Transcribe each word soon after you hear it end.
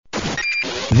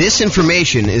This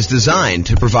information is designed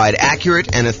to provide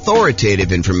accurate and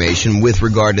authoritative information with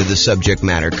regard to the subject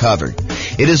matter covered.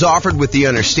 It is offered with the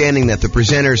understanding that the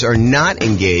presenters are not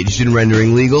engaged in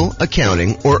rendering legal,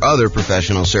 accounting, or other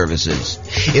professional services.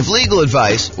 If legal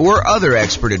advice or other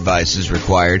expert advice is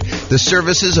required, the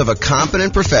services of a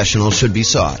competent professional should be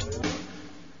sought.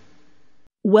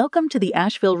 Welcome to the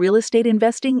Asheville Real Estate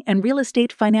Investing and Real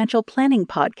Estate Financial Planning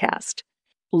Podcast.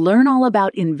 Learn all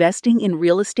about investing in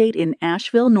real estate in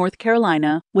Asheville, North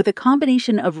Carolina, with a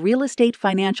combination of real estate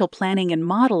financial planning and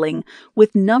modeling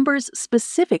with numbers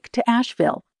specific to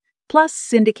Asheville, plus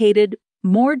syndicated,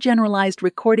 more generalized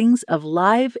recordings of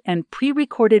live and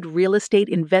pre-recorded real estate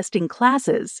investing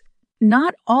classes,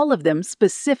 not all of them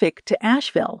specific to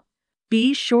Asheville.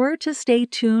 Be sure to stay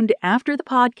tuned after the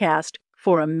podcast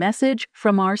for a message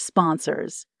from our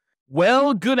sponsors.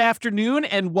 Well, good afternoon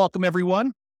and welcome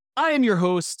everyone. I am your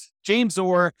host, James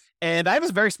Orr, and I have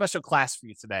a very special class for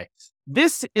you today.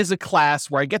 This is a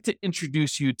class where I get to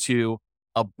introduce you to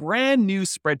a brand new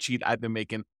spreadsheet I've been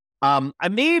making. I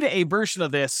made a version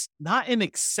of this, not in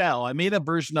Excel. I made a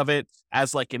version of it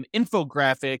as like an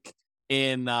infographic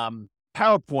in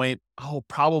PowerPoint,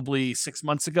 probably 6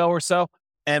 months ago or so.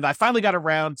 And I finally got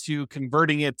around to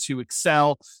converting it to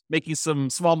Excel, making some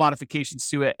small modifications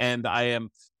to it, and I am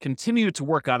continuing to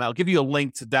work on it. I'll give you a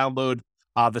link to download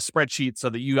the spreadsheet so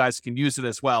that you guys can use it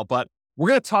as well. But we're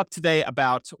going to talk today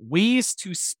about ways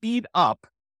to speed up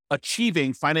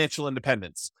achieving financial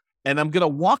independence. And I'm going to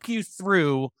walk you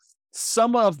through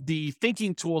some of the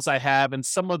thinking tools I have and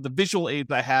some of the visual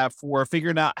aids I have for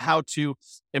figuring out how to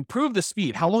improve the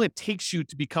speed, how long it takes you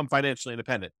to become financially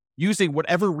independent, using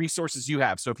whatever resources you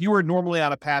have. So if you were normally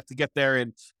on a path to get there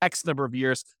in X number of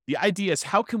years, the idea is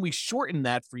how can we shorten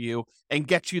that for you and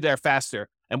get you there faster?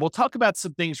 And we'll talk about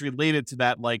some things related to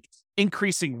that, like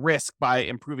increasing risk by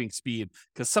improving speed,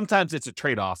 because sometimes it's a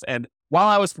trade-off. And while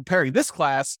I was preparing this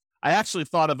class, I actually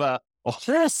thought of a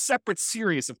whole separate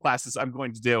series of classes I'm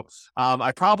going to do.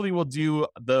 I probably will do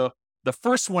the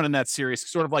first one in that series,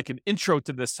 sort of like an intro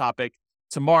to this topic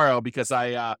tomorrow, because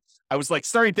I was like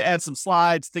starting to add some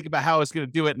slides, think about how I was going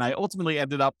to do it. And I ultimately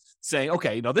ended up saying,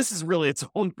 okay, this is really its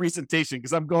own presentation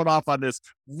because I'm going off on this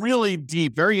really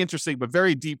deep, very interesting, but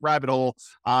very deep rabbit hole.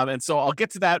 And so I'll get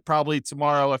to that probably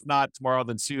tomorrow. If not tomorrow,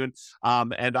 then soon.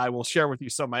 And I will share with you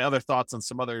some of my other thoughts on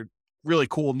some other really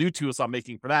cool new tools I'm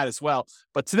making for that as well.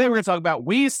 But today we're going to talk about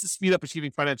ways to speed up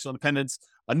achieving financial independence,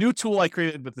 a new tool I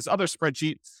created with this other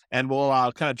spreadsheet, and we'll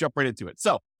kind of jump right into it.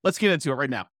 So let's get into it right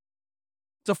now.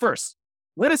 So first,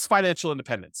 what is financial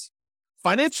independence?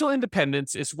 Financial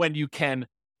independence is when you can,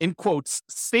 in quotes,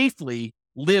 safely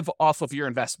live off of your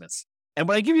investments. And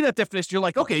when I give you that definition, you're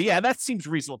like, okay, yeah, that seems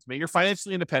reasonable to me. You're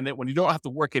financially independent when you don't have to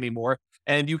work anymore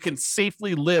and you can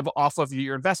safely live off of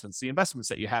your investments, the investments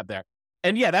that you have there.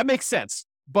 And yeah, that makes sense,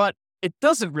 but it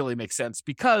doesn't really make sense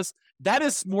because that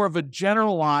is more of a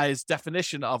generalized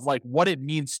definition of like what it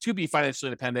means to be financially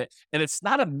independent. And it's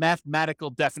not a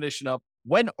mathematical definition of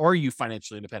when are you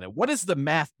financially independent? What is the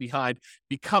math behind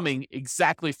becoming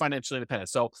exactly financially independent?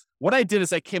 So what I did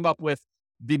is I came up with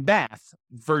the math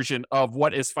version of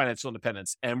what is financial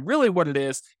independence. And really what it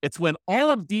is, it's when all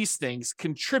of these things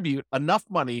contribute enough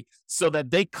money so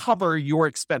that they cover your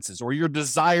expenses or your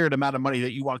desired amount of money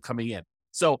that you want coming in.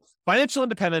 So financial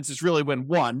independence is really when,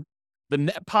 one, the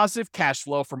net positive cash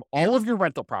flow from all of your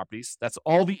rental properties, that's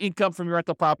all the income from your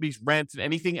rental properties, rent, and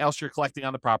anything else you're collecting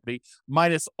on the property,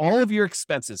 minus all of your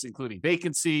expenses, including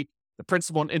vacancy, the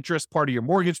principal and interest part of your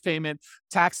mortgage payment,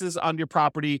 taxes on your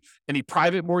property, any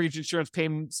private mortgage insurance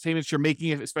payments you're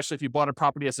making, especially if you bought a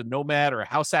property as a nomad or a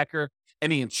house hacker,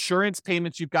 any insurance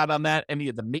payments you've got on that, any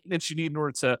of the maintenance you need in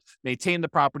order to maintain the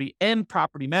property, and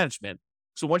property management.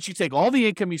 So once you take all the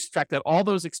income, you subtract out all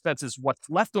those expenses, what's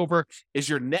left over is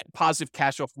your net positive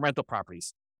cash flow from rental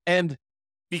properties. And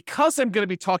because I'm going to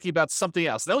be talking about something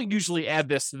else, I don't usually add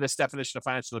this to this definition of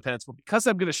financial independence, but because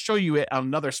I'm going to show you it on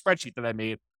another spreadsheet that I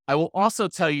made, I will also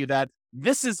tell you that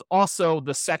this is also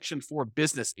the section for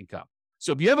business income.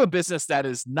 So if you have a business that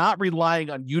is not relying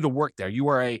on you to work there, you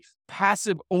are a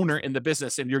passive owner in the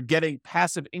business and you're getting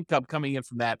passive income coming in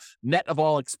from that net of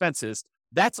all expenses,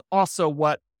 that's also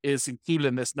what is included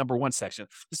in this number one section.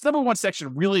 This number one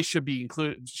section really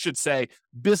should say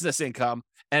business income,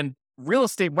 and real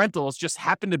estate rentals just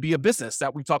happen to be a business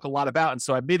that we talk a lot about. And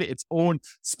so I made it its own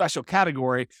special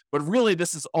category, but really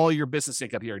this is all your business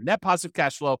income here. Net positive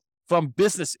cash flow from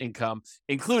business income,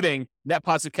 including net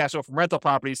positive cash flow from rental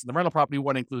properties. And the rental property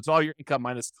one includes all your income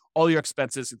minus all your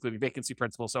expenses, including vacancy,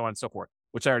 principal, so on and so forth,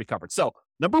 which I already covered. So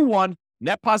number one,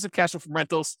 net positive cash flow from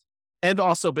rentals and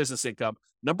also business income.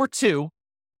 Number two,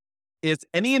 is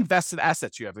any invested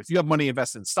assets you have. If you have money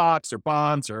invested in stocks or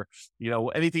bonds or,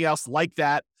 anything else like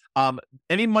that,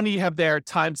 any money you have there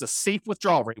times a safe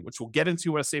withdrawal rate, which we'll get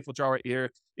into what a safe withdrawal rate here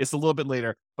is a little bit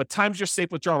later, but times your safe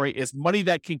withdrawal rate is money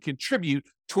that can contribute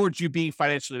towards you being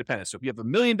financially independent. So if you have $1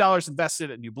 million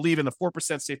invested and you believe in the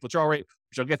 4% safe withdrawal rate,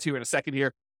 which I'll get to in a second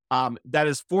here, that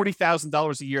is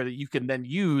 $40,000 a year that you can then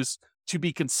use to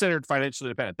be considered financially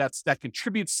independent. That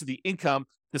contributes to the income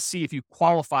to see if you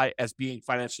qualify as being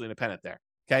financially independent there.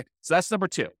 Okay. So that's number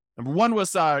two. Number one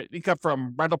was income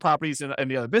from rental properties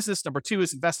and the other business. Number two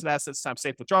is invested assets times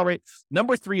safe withdrawal rate.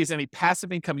 Number three is any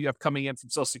passive income you have coming in from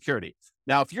Social Security.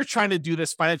 Now, if you're trying to do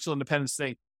this financial independence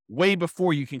thing way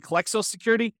before you can collect Social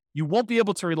Security, you won't be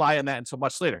able to rely on that until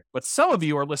much later. But some of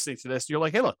you are listening to this, you're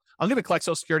like, hey, look, I'm going to collect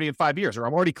Social Security in 5 years, or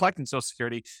I'm already collecting Social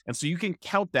Security. And so you can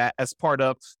count that as part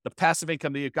of the passive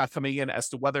income that you've got coming in as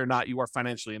to whether or not you are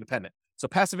financially independent. So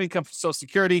passive income from Social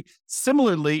Security.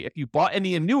 Similarly, if you bought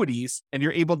any annuities and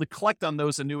you're able to collect on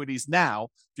those annuities now,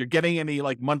 if you're getting any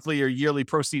like monthly or yearly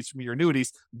proceeds from your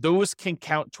annuities, those can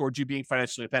count towards you being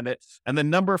financially independent. And then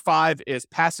number five is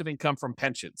passive income from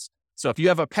pensions. So if you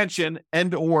have a pension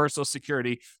and or Social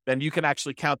Security, then you can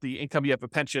actually count the income you have a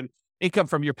pension, income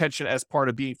from your pension as part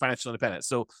of being financially independent.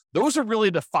 So those are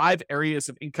really the 5 areas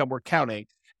of income we're counting.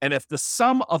 And if the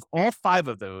sum of all 5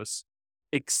 of those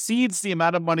exceeds the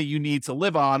amount of money you need to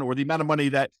live on, or the amount of money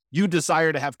that you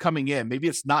desire to have coming in, maybe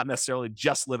it's not necessarily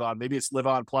just live on, maybe it's live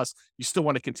on plus you still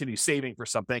want to continue saving for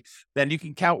something, then you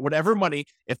can count whatever money.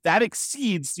 If that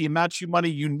exceeds the amount of money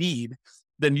you need,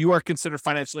 then you are considered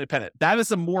financially independent. That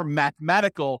is a more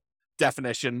mathematical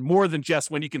definition, more than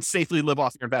just when you can safely live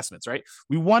off your investments, right?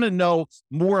 We want to know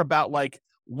more about like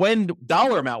when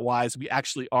dollar amount wise, we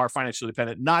actually are financially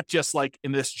independent, not just like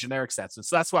in this generic sense. And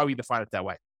so that's why we define it that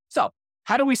way. So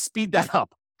how do we speed that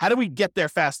up? How do we get there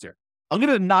faster? I'm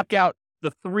going to knock out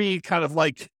the 3 kind of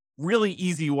like really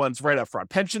easy ones right up front: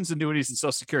 pensions, annuities, and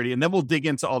Social Security. And then we'll dig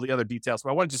into all the other details, but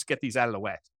I want to just get these out of the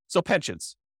way. So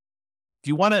pensions. If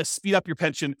you want to speed up your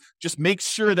pension, just make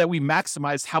sure that we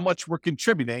maximize how much we're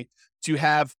contributing to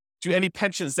any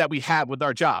pensions that we have with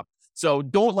our job. So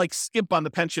don't like skimp on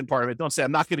the pension part of it. Don't say,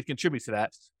 I'm not going to contribute to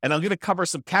that. And I'm going to cover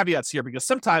some caveats here, because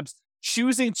sometimes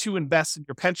choosing to invest in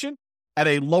your pension at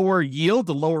a lower yield,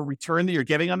 the lower return that you're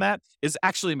getting on that, is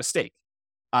actually a mistake.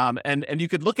 And you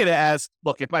could look at it as,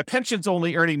 look, if my pension's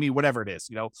only earning me whatever it is,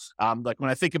 like when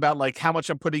I think about like how much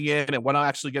I'm putting in and what I'm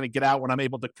actually going to get out when I'm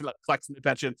able to collect the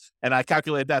pension, and I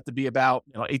calculate that to be about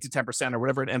 8 to 10% or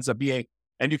whatever it ends up being,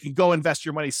 and you can go invest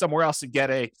your money somewhere else and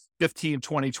get a 15,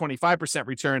 20, 25%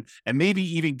 return, and maybe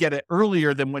even get it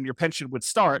earlier than when your pension would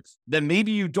start, then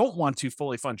maybe you don't want to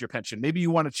fully fund your pension. Maybe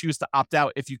you want to choose to opt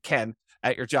out if you can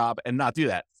at your job and not do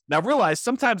that. Now realize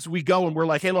sometimes we go and we're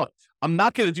like, hey, look, I'm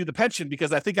not going to do the pension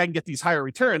because I think I can get these higher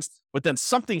returns, but then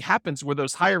something happens where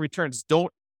those higher returns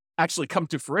don't actually come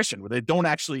to fruition, where they don't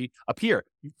actually appear.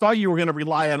 You thought you were going to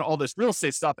rely on all this real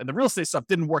estate stuff, and the real estate stuff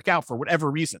didn't work out for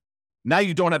whatever reason. Now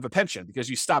you don't have a pension because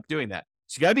you stopped doing that.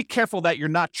 So you got to be careful that you're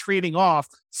not trading off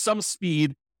some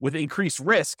speed with increased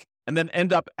risk and then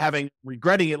end up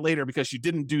regretting it later because you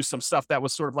didn't do some stuff that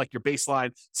was sort of like your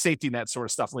baseline safety net sort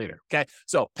of stuff later. Okay.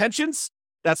 So pensions,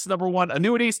 that's number one.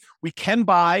 Annuities, we can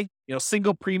buy,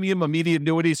 single premium immediate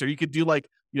annuities, or you could do like,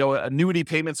 annuity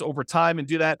payments over time and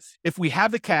do that if we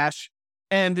have the cash.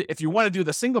 And if you want to do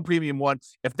the single premium one,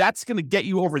 if that's going to get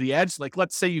you over the edge, like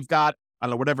let's say you've got, I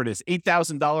don't know, whatever it is,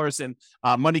 $8,000 in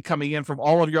money coming in from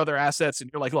all of your other assets. And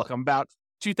you're like, look, I'm about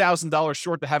 $2,000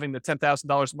 short to having the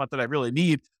 $10,000 a month that I really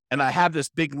need. And I have this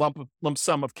big lump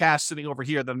sum of cash sitting over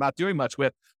here that I'm not doing much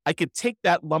with. I could take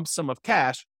that lump sum of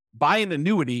cash, buy an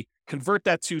annuity, convert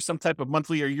that to some type of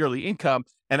monthly or yearly income,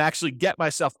 and actually get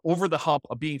myself over the hump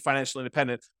of being financially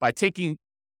independent by taking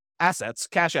assets,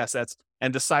 cash assets,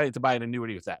 and deciding to buy an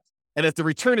annuity with that. And if the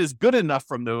return is good enough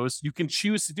from those, you can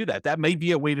choose to do that. That may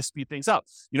be a way to speed things up.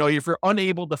 If you're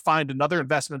unable to find another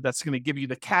investment that's going to give you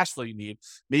the cash flow you need,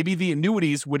 maybe the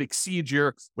annuities would exceed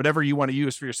your whatever you want to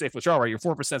use for your safe withdrawal rate, your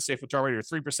 4% safe withdrawal rate, or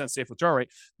 3% safe withdrawal rate.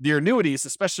 The annuities,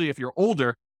 especially if you're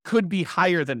older, could be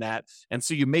higher than that. And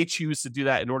so you may choose to do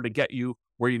that in order to get you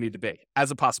where you need to be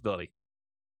as a possibility.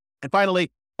 And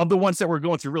finally, of the ones that we're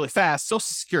going through really fast, Social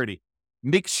Security.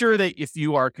 Make sure that if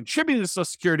you are contributing to Social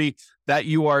Security, that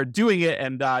you are doing it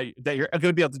and that you're going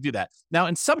to be able to do that. Now,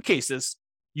 in some cases,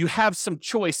 you have some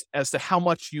choice as to how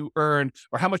much you earn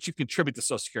or how much you contribute to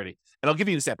Social Security. And I'll give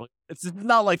you an example. It's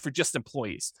not like for just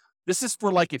employees. This is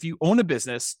for like if you own a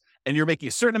business and you're making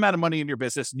a certain amount of money in your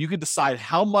business, and you can decide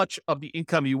how much of the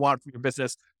income you want from your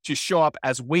business to show up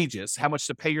as wages, how much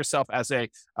to pay yourself as a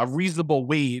reasonable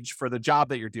wage for the job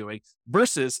that you're doing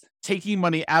versus taking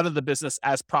money out of the business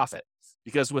as profit.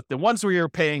 because with the ones where you're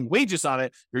paying wages on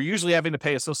it, you're usually having to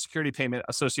pay a Social Security payment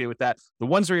associated with that. The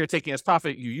ones where you're taking as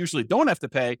profit, you usually don't have to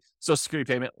pay Social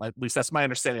Security payment. At least that's my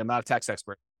understanding. I'm not a tax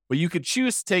expert. But you could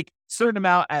choose to take a certain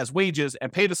amount as wages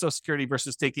and pay the Social Security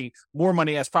versus taking more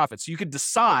money as profit. So you could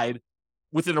decide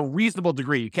within a reasonable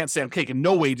degree. You can't say, I'm taking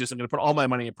no wages, I'm going to put all my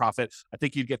money in profit. I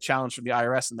think you'd get challenged from the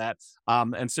IRS in that.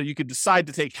 And so you could decide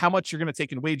to take how much you're going to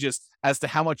take in wages as to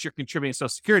how much you're contributing to Social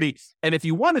Security. And if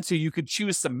you wanted to, you could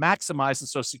choose to maximize the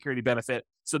Social Security benefit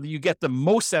so that you get the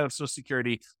most out of Social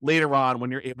Security later on when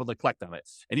you're able to collect on it.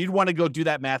 And you'd want to go do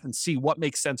that math and see what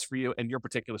makes sense for you in your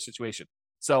particular situation.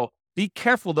 So be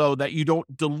careful, though, that you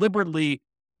don't deliberately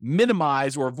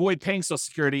minimize or avoid paying Social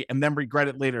Security and then regret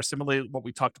it later. Similarly, what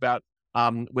we talked about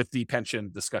with the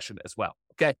pension discussion as well.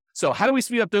 Okay. So how do we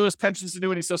speed up those pensions,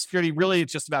 annuities, Social Security? Really,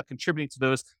 it's just about contributing to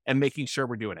those and making sure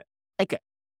we're doing it. Okay.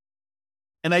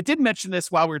 And I did mention this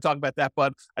while we were talking about that,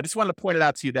 but I just wanted to point it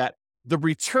out to you that the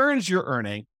returns you're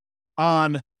earning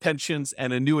on pensions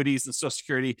and annuities and Social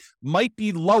Security might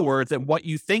be lower than what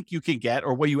you think you can get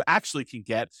or what you actually can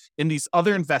get in these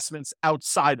other investments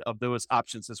outside of those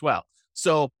options as well.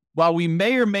 So while we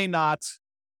may or may not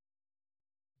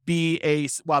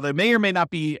there may or may not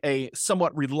be a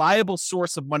somewhat reliable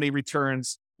source of money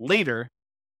returns later,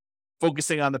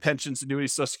 focusing on the pensions,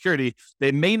 annuities, Social Security,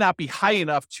 they may not be high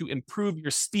enough to improve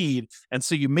your speed. And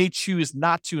so you may choose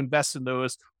not to invest in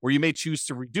those, or you may choose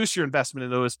to reduce your investment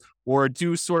in those, or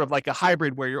do sort of like a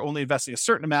hybrid where you're only investing a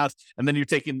certain amount, and then you're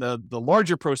taking the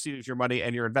larger proceeds of your money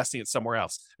and you're investing it somewhere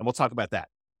else. And we'll talk about that.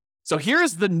 So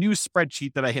here's the new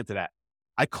spreadsheet that I hinted at.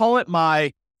 I call it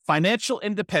my financial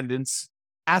independence,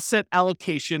 asset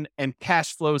allocation, and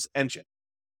cash flows engine.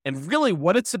 And really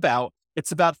what it's about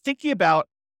thinking about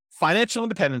financial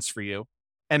independence for you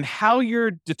and how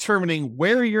you're determining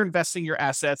where you're investing your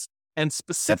assets, and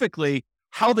specifically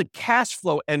how the cash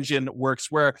flow engine works,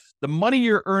 where the money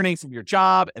you're earning from your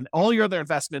job and all your other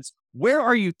investments, where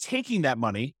are you taking that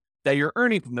money that you're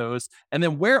earning from those? And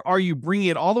then where are you bringing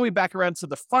it all the way back around to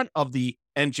the front of the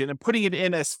engine and putting it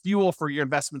in as fuel for your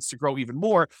investments to grow even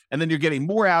more? And then you're getting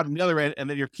more out on the other end, and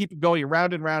then you're keeping going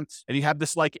around and around. And you have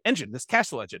this like engine, this cash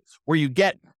flow engine, where you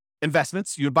get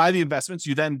investments, you buy the investments,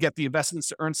 you then get the investments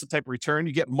to earn some type of return,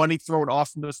 you get money thrown off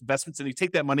from those investments, and you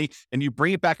take that money and you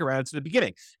bring it back around to the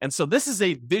beginning. And so this is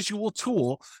a visual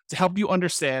tool to help you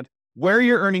understand where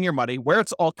you're earning your money, where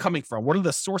it's all coming from, what are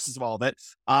the sources of all of it,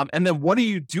 and then what are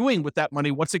you doing with that money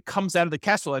once it comes out of the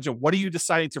cash flow engine? What are you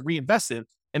deciding to reinvest in?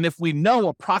 And if we know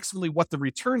approximately what the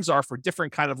returns are for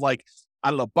different kind of like,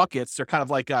 I don't know, buckets, they're kind of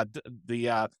like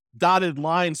the dotted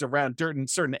lines around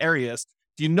certain areas.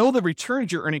 Do you know the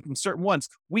returns you're earning from certain ones?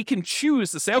 We can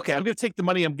choose to say, okay, I'm going to take the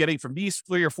money I'm getting from these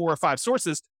 3 or 4 or 5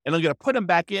 sources, and I'm going to put them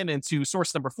back into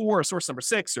source number 4 or source number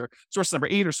 6 or source number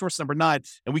 8 or source number 9.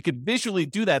 And we could visually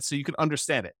do that so you can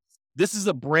understand it. This is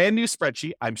a brand new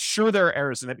spreadsheet. I'm sure there are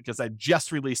errors in it because I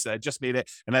just released it. I just made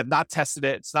it and I've not tested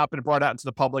it. It's not been brought out into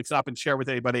the public. It's not been shared with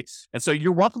anybody. And so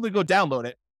you're welcome to go download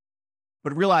it,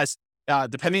 but realize,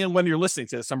 depending on when you're listening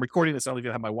to this, I'm recording this. I don't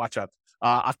even have my watch up.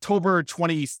 October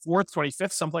 24th,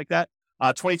 25th, something like that,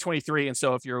 2023. And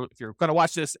so if you're going to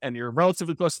watch this and you're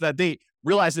relatively close to that date,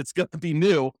 realize it's going to be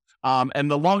new.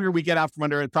 And the longer we get out from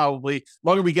under it, probably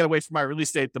longer we get away from my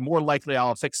release date, the more likely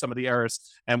I'll fix some of the errors,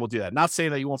 and we'll do that. Not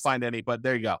saying that you won't find any, but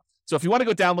there you go. So if you want to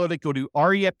go download it, go to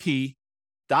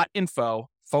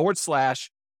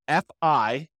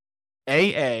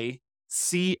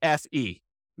refp.info/FIAACFE.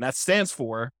 And that stands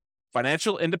for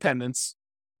Financial Independence,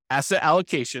 Asset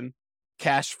Allocation,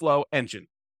 Cash Flow Engine.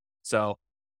 So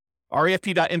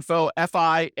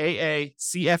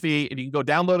refp.info/FIAACFE, and you can go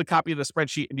download a copy of the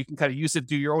spreadsheet and you can kind of use it,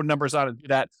 do your own numbers on it, and do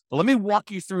that. But let me walk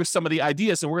you through some of the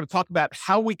ideas, and we're going to talk about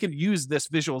how we can use this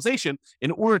visualization in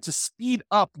order to speed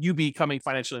up you becoming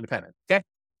financially independent. Okay.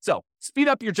 So speed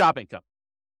up your job income.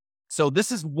 So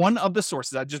this is one of the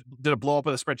sources. I just did a blow up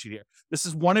of the spreadsheet here. This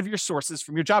is one of your sources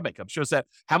from your job income. Shows that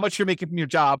how much you're making from your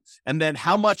job and then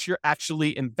how much you're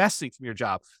actually investing from your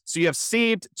job. So you have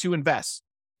saved to invest.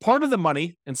 Part of the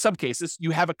money, in some cases,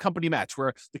 you have a company match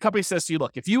where the company says to you,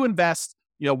 look, if you invest,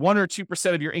 1 or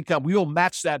 2% of your income, we will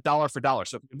match that dollar for dollar.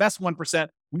 So if you invest 1%,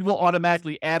 we will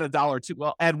automatically add add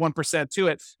 1% to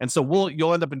it. And so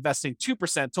you'll end up investing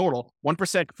 2% total,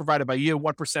 1% provided by you,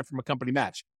 1% from a company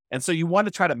match. And so you want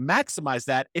to try to maximize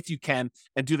that if you can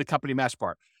and do the company match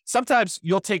part. Sometimes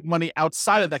you'll take money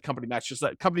outside of that company match. Just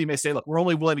that company may say, look, we're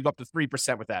only willing to go up to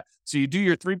 3% with that. So you do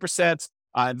your 3%,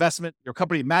 investment. Your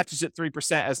company matches it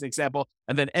 3% as an example.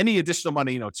 And then any additional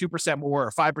money, 2% more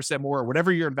or 5% more or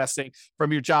whatever you're investing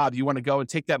from your job, you want to go and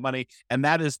take that money. And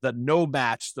that is the no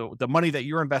match, the money that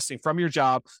you're investing from your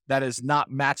job that is not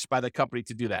matched by the company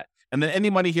to do that. And then any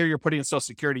money here you're putting in Social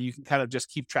Security, you can kind of just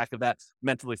keep track of that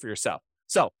mentally for yourself.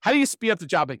 So how do you speed up the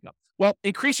job income? Well,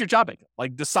 increase your job income.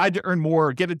 Like decide to earn more,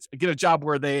 or get a job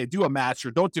where they do a match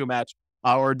or don't do a match,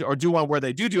 or do one where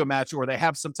they do a match, or they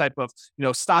have some type of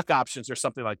stock options or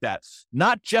something like that.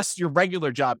 Not just your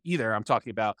regular job either.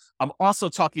 I'm also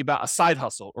talking about a side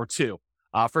hustle or two.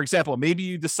 For example, maybe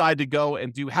you decide to go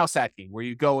and do house hacking, where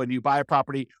you go and you buy a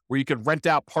property where you can rent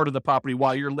out part of the property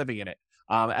while you're living in it.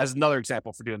 As another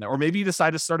example for doing that. Or maybe you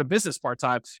decide to start a business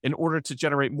part-time in order to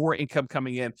generate more income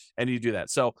coming in, and you do that.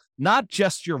 So not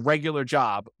just your regular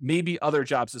job, maybe other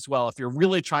jobs as well. If you're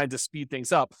really trying to speed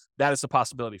things up, that is a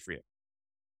possibility for you.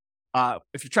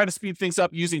 If you're trying to speed things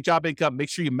up using job income, make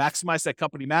sure you maximize that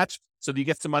company match so that you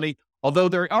get some money. Although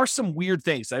there are some weird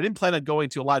things. I didn't plan on going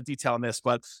into a lot of detail on this,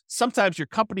 but sometimes your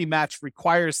company match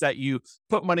requires that you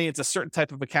put money into certain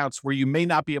type of accounts where you may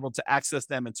not be able to access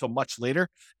them until much later.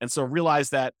 And so realize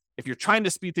that if you're trying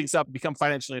to speed things up and become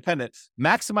financially independent,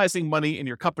 maximizing money in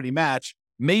your company match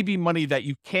may be money that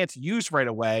you can't use right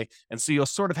away. And so you'll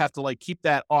sort of have to keep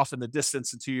that off in the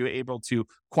distance until you're able to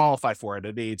qualify for it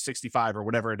at age 65 or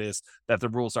whatever it is that the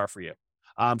rules are for you.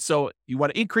 So you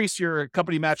want to increase your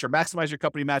company match or maximize your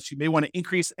company match. You may want to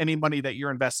increase any money that you're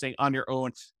investing on your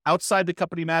own outside the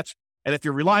company match. And if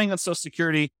you're relying on Social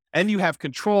Security and you have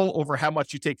control over how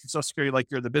much you take from Social Security, like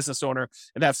you're the business owner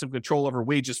and have some control over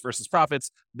wages versus profits,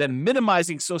 then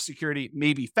minimizing Social Security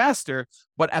may be faster,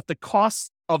 but at the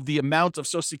cost of the amount of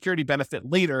Social Security benefit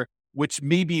later, which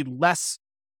may be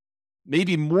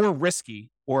more risky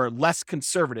or less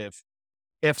conservative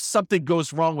if something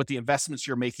goes wrong with the investments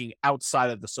you're making outside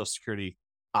of the Social Security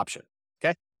option.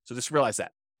 Okay. So just realize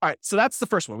that. All right. So that's the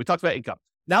first one. We talked about income.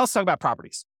 Now let's talk about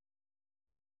properties.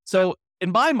 So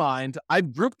in my mind,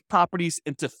 I've grouped properties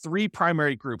into three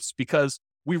primary groups because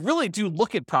we really do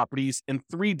look at properties in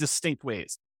three distinct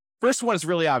ways. First one is a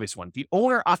really obvious one, the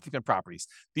owner-occupant properties.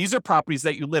 These are properties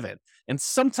that you live in. And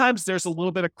sometimes there's a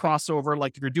little bit of crossover,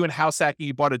 like if you're doing house hacking,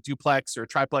 you bought a duplex or a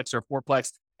triplex or a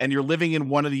fourplex, and you're living in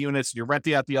one of the units and you're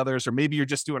renting out the others, or maybe you're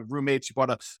just doing roommates. You bought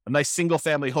a nice single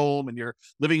family home and you're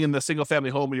living in the single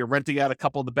family home and you're renting out a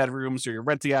couple of the bedrooms, or you're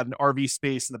renting out an RV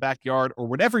space in the backyard, or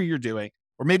whatever you're doing.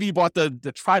 Or maybe you bought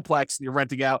the triplex and you're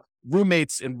renting out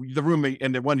roommates in the room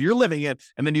and the one you're living in.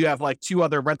 And then you have two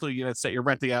other rental units that you're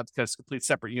renting out because complete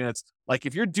separate units.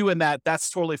 If you're doing that,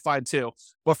 that's totally fine too.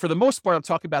 But for the most part, I'm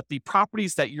talking about the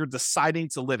properties that you're deciding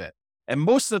to live in. And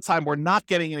most of the time, we're not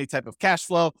getting any type of cash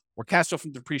flow or cash flow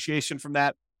from depreciation from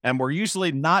that. And we're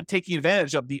usually not taking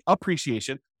advantage of the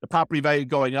appreciation, the property value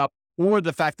going up, or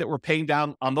the fact that we're paying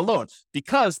down on the loan,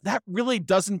 because that really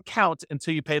doesn't count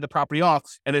until you pay the property off,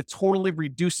 and it totally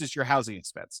reduces your housing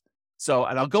expense. So,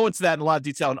 and I'll go into that in a lot of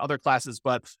detail in other classes,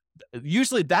 but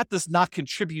usually that does not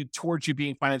contribute towards you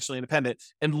being financially independent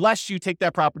unless you take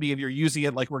that property and you're using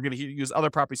it, like we're going to use other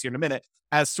properties here in a minute,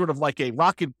 as sort of like a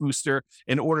rocket booster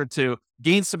in order to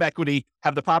gain some equity,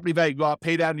 have the property value go up,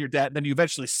 pay down your debt, and then you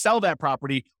eventually sell that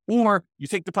property, or you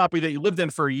take the property that you lived in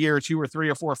for a year or two or three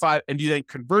or four or five, and you then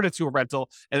convert it to a rental.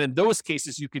 And in those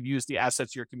cases, you could use the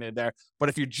assets you're committed there. But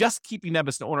if you're just keeping them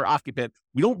as an owner occupant,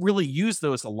 we don't really use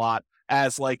those a lot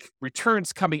as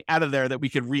returns coming out of there that we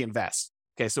could reinvest.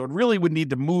 Okay, so it really would need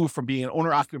to move from being an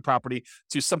owner-occupant property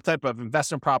to some type of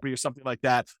investment property or something like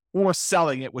that, or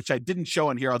selling it, which I didn't show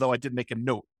in here, although I did make a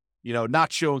note.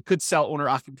 Not shown, could sell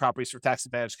owner-occupant properties for tax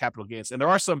advantage capital gains. And there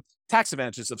are some tax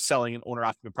advantages of selling an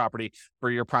owner-occupant property for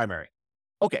your primary.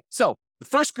 Okay, so the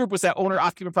first group was that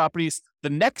owner-occupant properties. The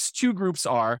next two groups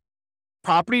are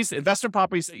properties, investment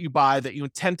properties that you buy that you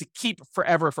intend to keep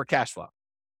forever for cash flow.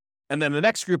 And then the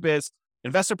next group is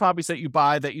investment properties that you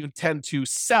buy that you intend to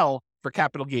sell for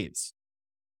capital gains.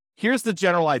 Here's the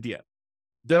general idea.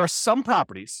 There are some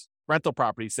properties, rental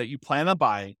properties, that you plan on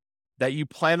buying, that you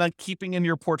plan on keeping in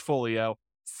your portfolio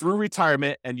through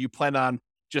retirement, and you plan on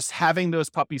just having those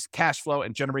puppies cash flow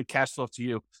and generate cash flow to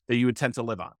you that you intend to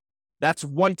live on. That's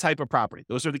one type of property.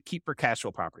 Those are the keep for cash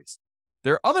flow properties.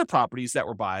 There are other properties that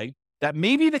we're buying that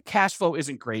maybe the cash flow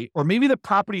isn't great, or maybe the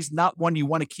property is not one you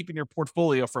want to keep in your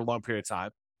portfolio for a long period of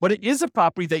time, but it is a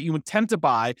property that you intend to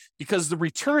buy because the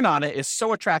return on it is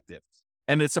so attractive.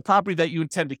 And it's a property that you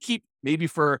intend to keep maybe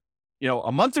for,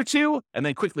 a month or two and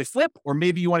then quickly flip, or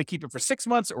maybe you want to keep it for 6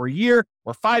 months or a year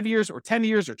or 5 years or 10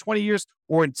 years or 20 years,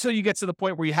 or until you get to the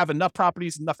point where you have enough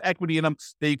properties, enough equity in them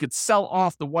that you could sell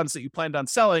off the ones that you planned on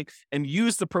selling and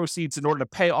use the proceeds in order to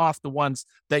pay off the ones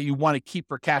that you want to keep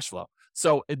for cash flow.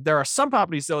 So there are some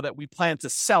properties, though, that we plan to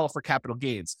sell for capital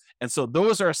gains. And so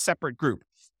those are a separate group.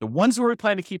 The ones where we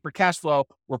plan to keep for cash flow,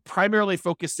 we're primarily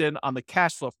focused in on the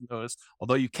cash flow from those,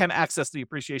 although you can access the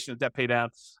appreciation of debt pay down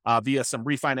via some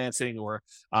refinancing or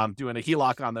doing a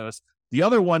HELOC on those. The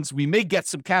other ones, we may get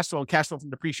some cash flow and cash flow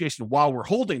from depreciation while we're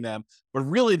holding them, but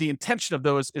really the intention of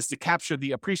those is to capture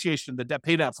the appreciation, the debt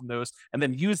pay down from those, and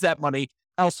then use that money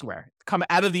elsewhere, come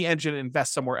out of the engine and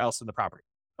invest somewhere else in the property.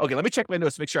 Okay, let me check my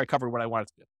notes to make sure I covered what I wanted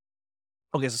to do.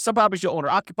 Okay, so some properties you'll own or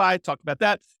occupy, talked about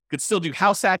that. You could still do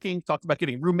house hacking, talked about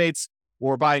getting roommates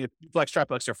or buying a duplex,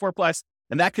 triplex, or fourplex.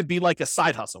 And that could be like a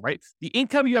side hustle, right? The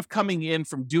income you have coming in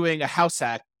from doing a house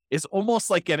hack is almost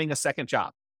like getting a second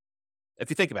job. If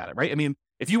you think about it, right? I mean,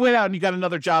 if you went out and you got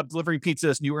another job delivering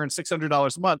pizzas and you earn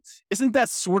 $600 a month, isn't that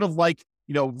sort of like,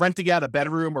 renting out a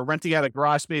bedroom or renting out a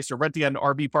garage space or renting out an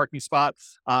RV parking spot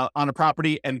on a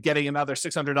property and getting another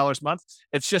 $600 a month?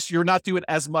 It's just you're not doing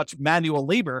as much manual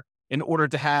labor in order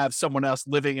to have someone else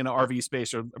living in an RV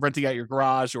space or renting out your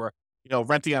garage or,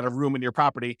 renting out a room in your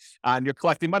property and you're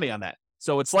collecting money on that.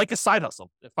 So it's like a side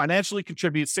hustle. It financially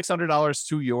contributes $600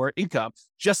 to your income,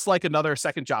 just like another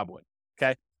second job would.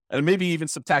 Okay. And maybe even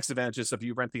some tax advantages of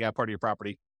you renting out part of your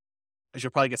property, as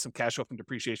you'll probably get some cash flow from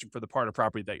depreciation for the part of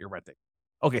property that you're renting.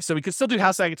 Okay, so we could still do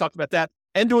house hacking, talked about that,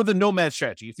 and or the nomad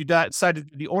strategy. If you decide to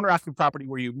do the owner-occupant property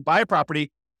where you buy a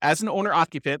property as an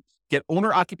owner-occupant, get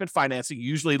owner-occupant financing,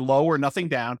 usually low or nothing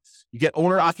down. You get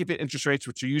owner-occupant interest rates,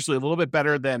 which are usually a little bit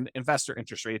better than investor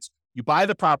interest rates. You buy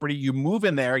the property, you move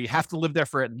in there, you have to live there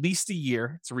for at least a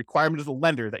year. It's a requirement of the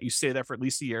lender that you stay there for at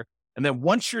least a year. And then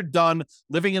once you're done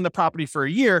living in the property for a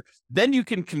year, then you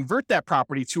can convert that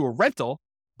property to a rental,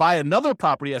 buy another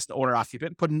property as an owner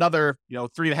occupant, put another,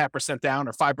 3.5% down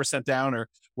or 5% down or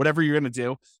whatever you're going to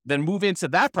do, then move into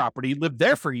that property, live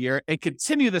there for a year and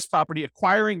continue this property,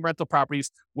 acquiring rental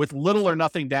properties with little or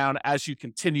nothing down as you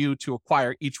continue to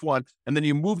acquire each one. And then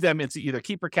you move them into either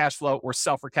keep for cash flow or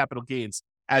sell for capital gains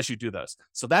as you do those.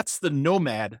 So that's the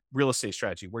nomad real estate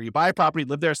strategy, where you buy a property,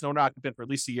 live there as an owner occupant for at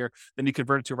least a year, then you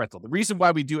convert it to a rental. The reason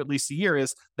why we do at least a year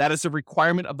is that is a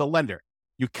requirement of the lender.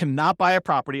 You cannot buy a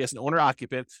property as an owner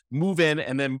occupant, move in,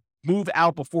 and then move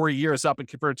out before a year is up and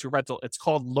convert it to a rental. It's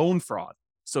called loan fraud.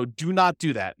 So do not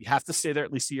do that. You have to stay there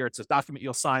at least a year. It's a document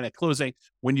you'll sign at closing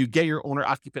when you get your owner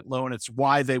occupant loan. It's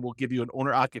why they will give you an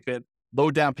owner occupant low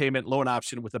down payment loan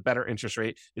option with a better interest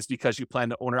rate, is because you plan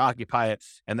to owner occupy it.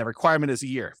 And the requirement is a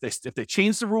year. If they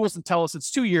change the rules and tell us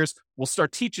it's 2 years, we'll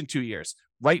start teaching 2 years.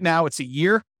 Right now it's a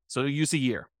year. So use a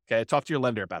year. Okay. Talk to your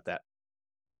lender about that.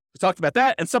 We talked about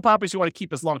that. And some properties you want to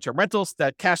keep as long-term rentals.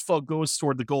 That cash flow goes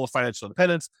toward the goal of financial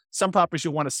independence. Some properties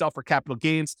you want to sell for capital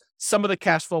gains. Some of the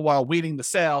cash flow while waiting the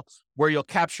sale, where you'll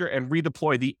capture and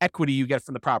redeploy the equity you get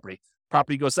from the property.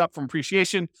 Property goes up from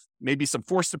appreciation, maybe some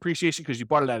forced appreciation because you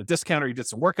bought it at a discount or you did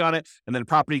some work on it, and then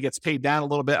property gets paid down a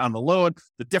little bit on the loan.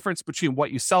 The difference between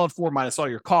what you sell it for minus all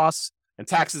your costs and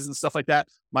taxes and stuff like that,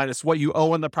 minus what you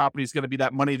owe on the property, is going to be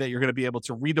that money that you're going to be able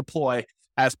to redeploy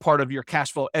as part of your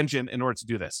cash flow engine in order to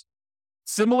do this.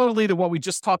 Similarly to what we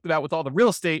just talked about with all the real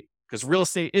estate, because real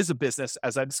estate is a business,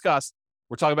 as I discussed,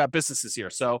 we're talking about businesses here.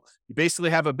 So you basically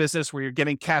have a business where you're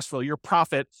getting cash flow, your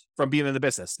profit from being in the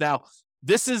business. Now,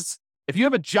 this is, if you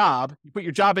have a job, you put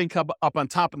your job income up on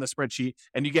top in the spreadsheet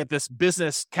and you get this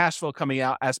business cash flow coming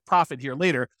out as profit here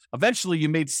later. Eventually, you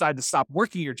may decide to stop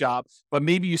working your job, but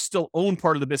maybe you still own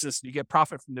part of the business and you get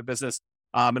profit from the business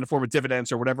in the form of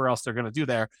dividends or whatever else they're going to do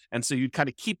there. And so you kind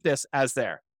of keep this as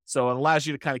there. So it allows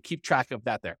you to kind of keep track of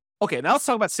that there. Okay, now let's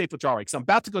talk about safe withdrawal rate, because I'm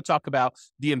about to go talk about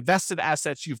the invested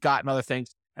assets you've got and other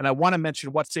things. And I want to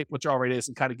mention what safe withdrawal rate is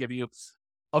and kind of give you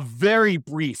a very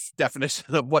brief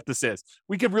definition of what this is.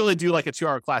 We could really do like a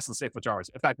 2-hour class on safe withdrawal rates.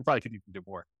 In fact, we probably could even do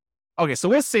more. Okay, so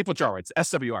where's safe withdrawal rates?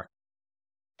 SWR.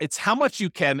 It's how much you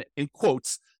can, in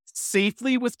quotes,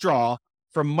 safely withdraw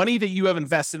from money that you have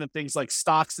invested in things like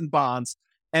stocks and bonds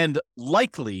and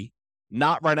likely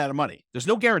not run out of money. There's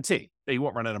no guarantee that you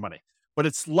won't run out of money, but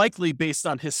it's likely based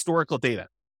on historical data.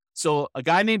 So a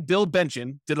guy named Bill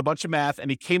Bengen did a bunch of math and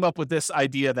he came up with this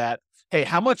idea that, hey,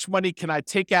 how much money can I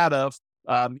take out of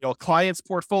a client's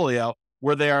portfolio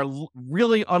where they are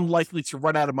really unlikely to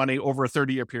run out of money over a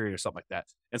 30-year period or something like that.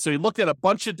 And so he looked at a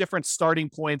bunch of different starting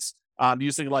points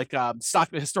using like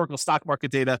historical stock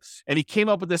market data, and he came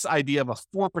up with this idea of a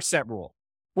 4% rule.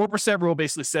 4% rule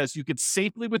basically says you could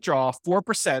safely withdraw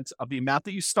 4% of the amount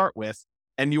that you start with,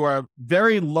 and you are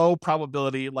very low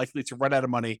probability likely to run out of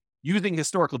money using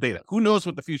historical data. Who knows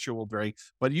what the future will bring,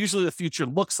 but usually the future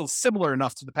looks similar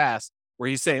enough to the past where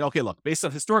he's saying, okay, look, based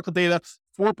on historical data,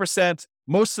 4%,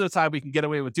 most of the time we can get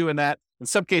away with doing that. In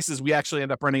some cases, we actually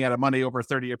end up running out of money over a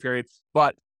 30-year period,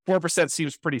 but 4%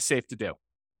 seems pretty safe to do.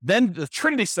 Then the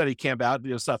Trinity study came out.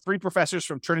 It was 3 professors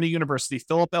from Trinity University,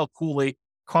 Philip L. Cooley,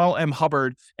 Carl M.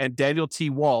 Hubbard, and Daniel T.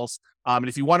 Walls. And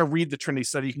if you want to read the Trinity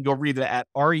study, you can go read it at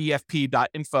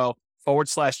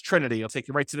refp.info/Trinity. It'll take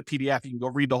you right to the PDF. You can go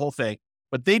read the whole thing.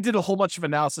 But they did a whole bunch of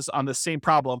analysis on the same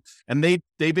problem. And they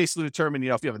basically determined,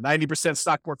 if you have a 90%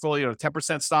 stock portfolio, or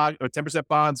 10% stock, or 10%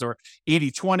 bonds, or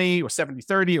 80-20, or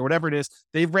 70-30, or whatever it is,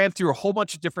 they ran through a whole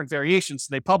bunch of different variations.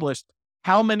 And they published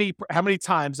how many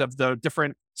times of the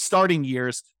different starting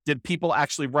years did people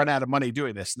actually run out of money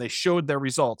doing this. And they showed their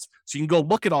results. So you can go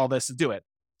look at all this and do it.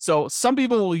 So some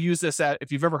people will use this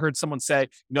if you've ever heard someone say,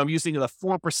 I'm using the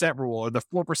 4% rule or the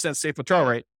 4% safe withdrawal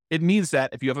rate. It means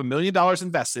that if you have $1 million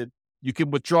invested, you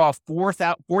can withdraw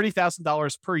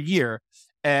 $40,000 per year,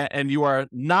 and you are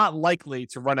not likely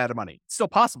to run out of money. It's still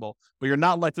possible, but you're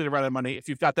not likely to run out of money if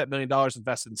you've got that $1 million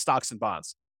invested in stocks and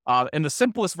bonds. In the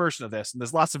simplest version of this, and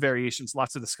there's lots of variations,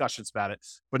 lots of discussions about it,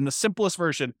 but in the simplest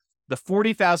version, the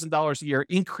 $40,000 a year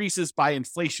increases by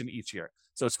inflation each year.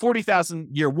 So it's $40,000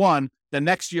 year one, the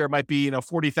next year might be,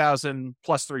 $40,000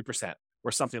 plus 3%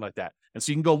 or something like that. And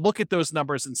so you can go look at those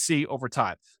numbers and see over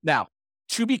time. Now,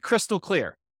 to be crystal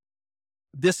clear,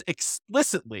 this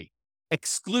explicitly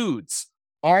excludes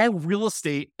all real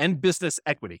estate and business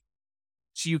equity.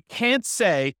 So you can't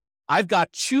say, I've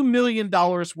got $2 million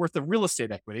worth of real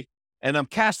estate equity and I'm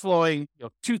cash flowing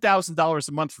 $2,000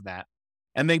 a month for that.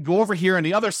 And then go over here on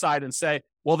the other side and say,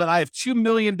 well, then I have $2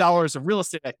 million of real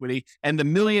estate equity and $1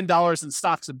 million in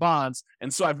stocks and bonds.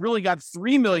 And so I've really got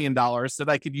 $3 million that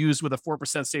I could use with a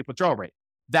 4% safe withdrawal rate.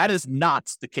 That is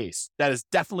not the case. That is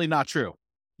definitely not true.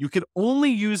 You can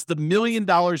only use the $1 million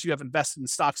you have invested in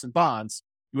stocks and bonds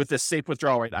with this safe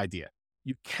withdrawal rate idea.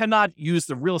 You cannot use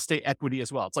the real estate equity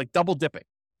as well. It's like double dipping.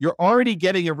 You're already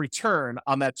getting a return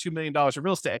on that $2 million of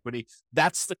real estate equity.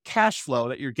 That's the cash flow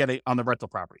that you're getting on the rental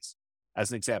properties, as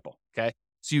an example. Okay.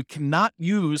 So you cannot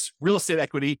use real estate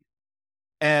equity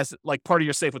as like part of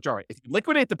your safe withdrawal rate. If you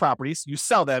liquidate the properties, you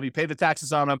sell them, you pay the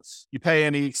taxes on them, you pay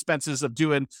any expenses of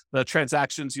doing the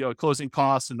transactions, closing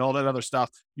costs and all that other stuff.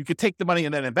 You could take the money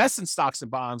and then invest in stocks and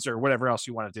bonds or whatever else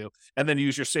you want to do, and then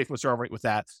use your safe withdrawal rate with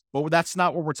that. But that's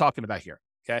not what we're talking about here.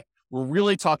 Okay. We're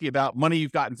really talking about money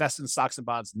you've got invested in stocks and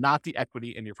bonds, not the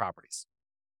equity in your properties.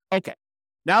 Okay.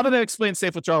 Now that I explained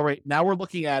safe withdrawal rate, now we're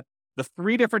looking at the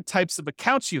 3 different types of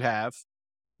accounts you have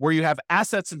where you have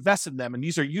assets invested in them. And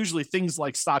these are usually things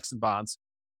like stocks and bonds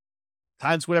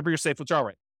times whatever your safe withdrawal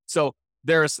rate. So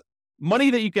there's money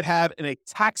that you could have in a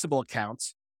taxable account.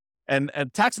 And a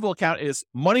taxable account is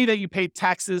money that you pay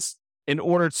taxes in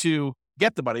order to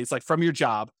get the money. It's like from your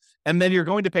job. And then you're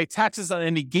going to pay taxes on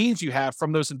any gains you have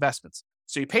from those investments.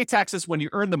 So you pay taxes when you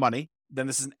earn the money. Then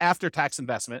this is an after-tax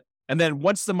investment. And then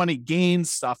once the money gains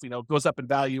stuff, goes up in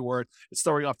value or it's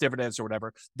throwing off dividends or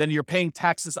whatever, then you're paying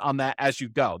taxes on that as you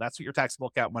go. That's what your taxable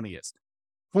account money is.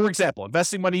 For example,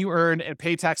 investing money you earn and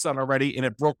pay tax on already in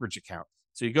a brokerage account.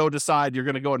 So you go decide you're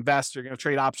going to go invest, you're going to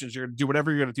trade options, you're going to do whatever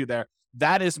you're going to do there.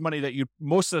 That is money that you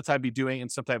most of the time be doing in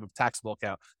some type of taxable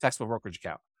account, taxable brokerage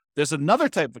account. There's another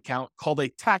type of account called a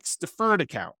tax deferred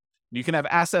account. You can have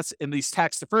assets in these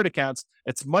tax deferred accounts.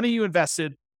 It's money you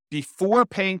invested before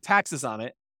paying taxes on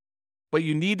it, but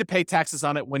you need to pay taxes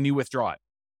on it when you withdraw it.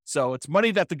 So it's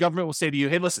money that the government will say to you,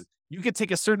 hey, listen, you could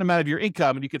take a certain amount of your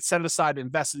income and you could set it aside and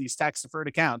invest in these tax deferred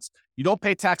accounts. You don't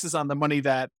pay taxes on the money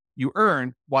that you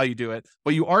earn while you do it,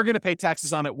 but you are going to pay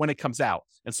taxes on it when it comes out.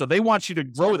 And so they want you to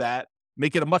grow that,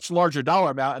 make it a much larger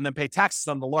dollar amount, and then pay taxes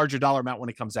on the larger dollar amount when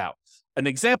it comes out. An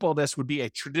example of this would be a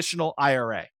traditional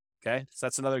IRA. Okay. So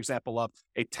that's another example of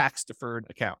a tax deferred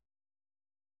account.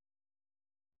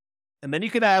 And then you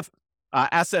could have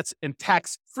assets in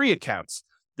tax-free accounts.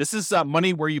 This is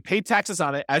money where you pay taxes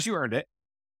on it as you earned it,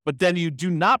 but then you do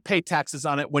not pay taxes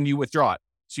on it when you withdraw it.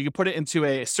 So you can put it into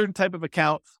a certain type of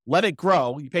account, let it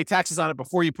grow. You pay taxes on it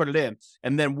before you put it in.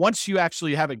 And then once you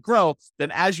actually have it grow,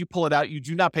 then as you pull it out, you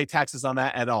do not pay taxes on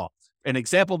that at all. An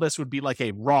example of this would be like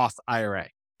a Roth IRA.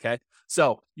 Okay.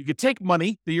 So you could take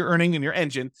money that you're earning in your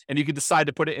engine and you could decide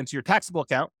to put it into your taxable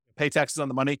account, pay taxes on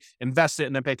the money, invest it,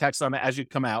 and then pay taxes on it as you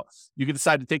come out. You can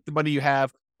decide to take the money you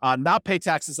have, not pay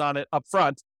taxes on it up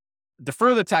front,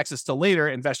 defer the taxes till later,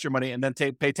 invest your money, and then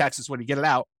pay taxes when you get it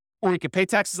out. Or you can pay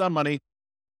taxes on money,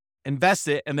 invest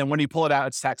it, and then when you pull it out,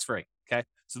 it's tax-free. Okay.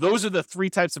 So those are the 3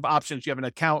 types of options. You have an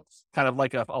account, kind of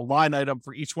like a line item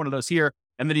for each one of those here.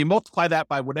 And then you multiply that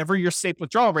by whatever your safe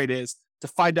withdrawal rate is to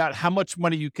find out how much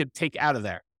money you could take out of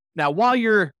there. Now, while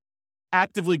you're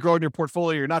actively growing your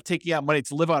portfolio, you're not taking out money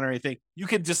to live on or anything, you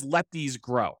can just let these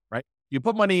grow, right? You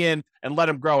put money in and let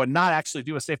them grow and not actually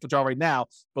do a safe withdrawal right now.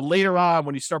 But later on,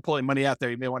 when you start pulling money out there,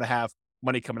 you may want to have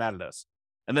money coming out of those.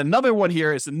 And then another one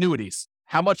here is annuities.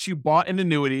 How much you bought in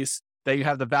annuities, that you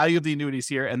have the value of the annuities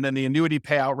here, and then the annuity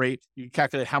payout rate, you can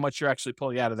calculate how much you're actually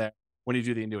pulling out of there when you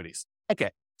do the annuities.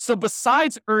 Okay, so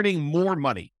besides earning more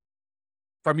money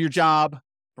from your job,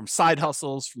 from side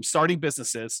hustles, from starting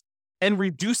businesses, and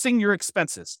reducing your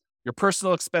expenses, your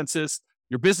personal expenses,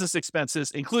 your business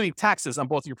expenses, including taxes on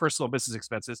both your personal and business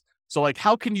expenses. So like,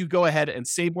 how can you go ahead and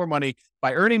save more money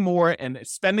by earning more and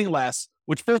spending less,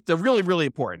 which both are really, really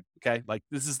important. Okay. Like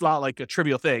this is not like a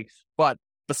trivial thing, but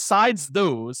besides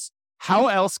those, how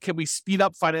else can we speed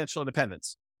up financial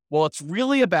independence? Well, it's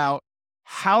really about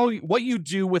what you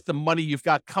do with the money you've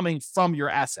got coming from your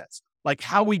assets, like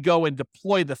how we go and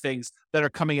deploy the things that are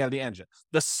coming out of the engine,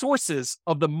 the sources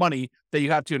of the money that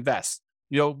you have to invest.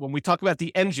 You know, when we talk about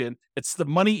the engine, it's the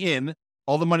money in,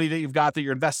 all the money that you've got that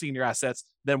you're investing in your assets.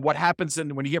 Then what happens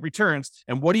when you get returns,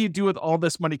 and what do you do with all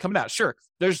this money coming out? Sure,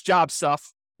 there's job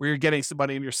stuff where you're getting some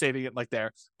money and you're saving it like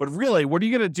there. But really, what are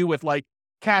you going to do with like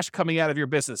cash coming out of your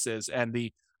businesses and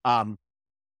the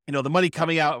money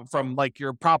coming out from like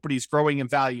your properties growing in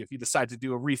value if you decide to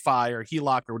do a refi or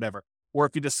HELOC or whatever, or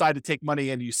if you decide to take money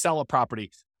and you sell a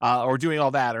property or doing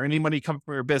all that, or any money coming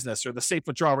from your business or the safe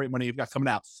withdrawal rate money you've got coming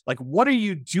out. Like, what are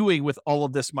you doing with all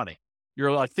of this money?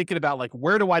 You're like thinking about like,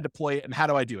 where do I deploy it and how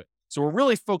do I do it? So we're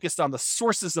really focused on the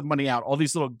sources of money out, all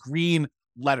these little green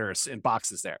letters in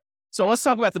boxes there. So let's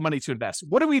talk about the money to invest.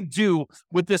 What do we do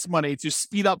with this money to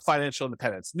speed up financial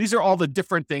independence? And these are all the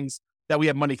different things that we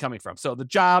have money coming from. So the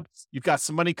job, you've got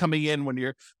some money coming in when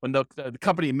the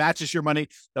company matches your money,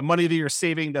 the money that you're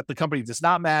saving that the company does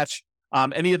not match,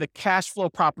 any of the cash flow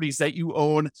properties that you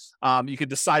own. You could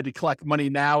decide to collect money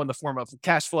now in the form of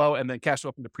cash flow and then cash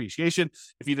flow from depreciation.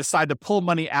 If you decide to pull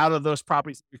money out of those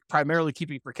properties, you're primarily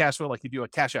keeping for cash flow, like you do a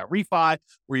cash out refi,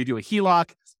 where you do a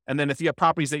HELOC. And then if you have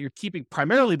properties that you're keeping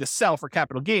primarily to sell for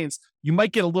capital gains, you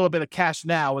might get a little bit of cash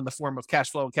now in the form of cash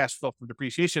flow and cash flow from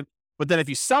depreciation. But then if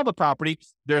you sell the property,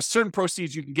 there are certain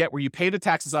proceeds you can get where you pay the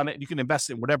taxes on it and you can invest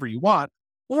in whatever you want.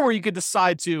 Or you could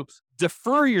decide to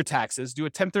defer your taxes, do a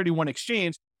 1031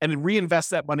 exchange, and then reinvest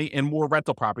that money in more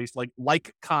rental properties,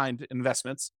 like kind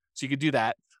investments. So you could do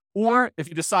that. Or if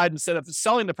you decide instead of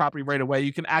selling the property right away,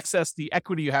 you can access the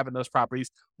equity you have in those properties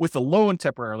with a loan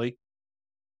temporarily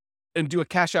and do a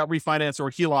cash out refinance or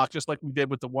a HELOC, just like we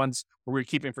did with the ones where we were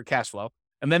keeping for cash flow.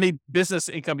 And then the business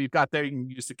income you've got there, you can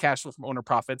use the cash flow from owner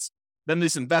profits. Then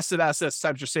these invested assets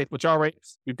times your safe withdrawal rate.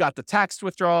 We've got the tax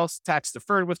withdrawals, tax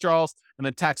deferred withdrawals, and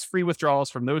then tax-free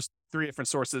withdrawals from those three different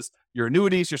sources: your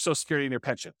annuities, your Social Security, and your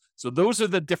pension. So those are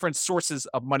the different sources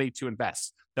of money to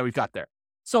invest that we've got there.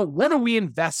 So what do we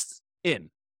invest in?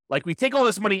 Like, we take all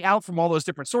this money out from all those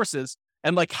different sources,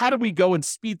 and like, how do we go and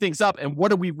speed things up, and what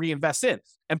do we reinvest in?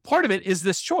 And part of it is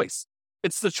this choice.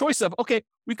 It's the choice of, okay,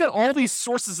 we've got all these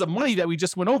sources of money that we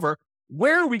just went over.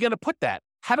 Where are we going to put that?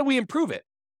 How do we improve it?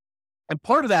 And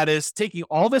part of that is taking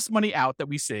all this money out that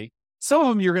we see. Some of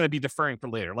them you're going to be deferring for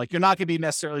later. Like, you're not going to be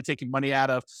necessarily taking money out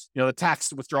of, the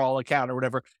tax withdrawal account or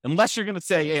whatever, unless you're going to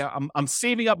say, hey, I'm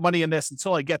saving up money in this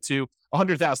until I get to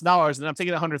 $100,000, and then I'm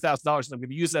taking $100,000 and I'm going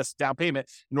to use that as down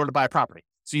payment in order to buy a property.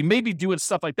 So you may be doing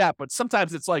stuff like that, but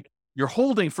sometimes it's like you're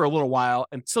holding for a little while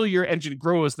until your engine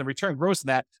grows and the return grows in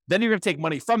that. Then you're going to take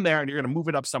money from there and you're going to move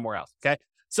it up somewhere else. Okay.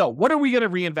 So what are we going to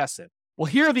reinvest in? Well,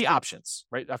 here are the options,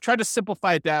 right? I've tried to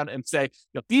simplify it down and say,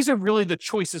 these are really the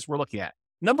choices we're looking at.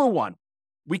 Number one,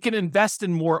 we can invest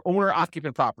in more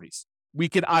owner-occupant properties. We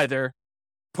could either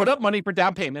put up money for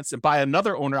down payments and buy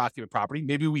another owner-occupant property.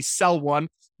 Maybe we sell one,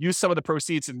 use some of the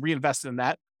proceeds and reinvest in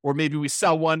that. Or maybe we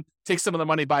sell one, take some of the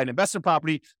money, buy an investment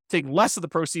property, take less of the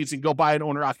proceeds and go buy an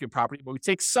owner-occupant property. But we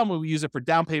take some and we use it for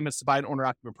down payments to buy an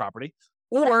owner-occupant property.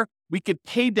 Or we could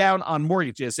pay down on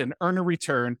mortgages and earn a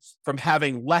return from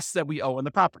having less that we owe on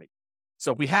the property.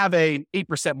 So if we have a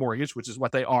 8% mortgage, which is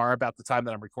what they are about the time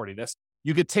that I'm recording this,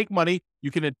 you could take money.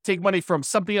 You can take money from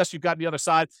something else you've got on the other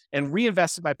side and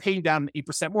reinvest it by paying down an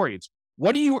 8% mortgage.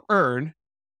 What do you earn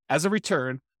as a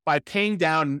return by paying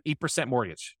down an 8%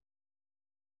 mortgage?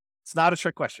 It's not a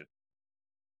trick question.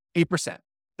 8%.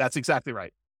 That's exactly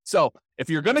right. So if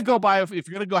you're going to go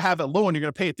have a loan, you're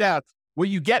going to pay it down. What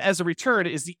you get as a return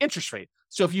is the interest rate.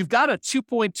 So if you've got a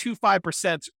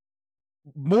 2.25%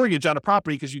 mortgage on a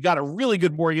property because you got a really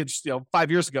good mortgage,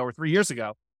 5 years ago or 3 years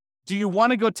ago, do you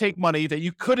want to go take money that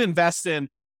you could invest in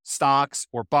stocks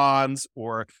or bonds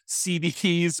or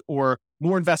CDs or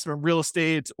more investment in real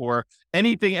estate or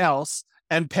anything else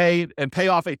and pay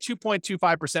off a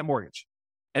 2.25% mortgage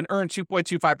and earn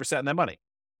 2.25% on that money?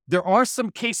 There are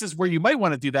some cases where you might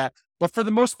want to do that, but for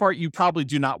the most part, you probably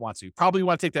do not want to. You probably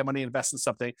want to take that money and invest in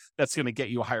something that's going to get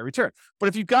you a higher return. But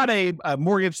if you've got a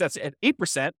mortgage that's at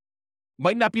 8%,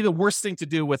 might not be the worst thing to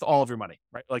do with all of your money,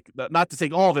 right? Like not to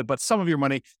take all of it, but some of your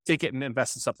money, take it and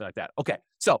invest in something like that. Okay.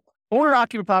 So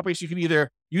owner-occupied properties, you can either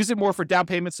use it more for down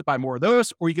payments to buy more of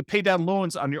those, or you can pay down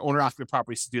loans on your owner-occupied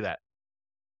properties to do that.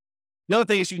 The other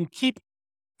thing is you can keep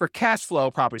for cash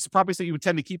flow properties, the properties that you would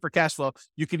tend to keep for cash flow,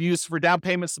 you could use for down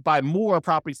payments to buy more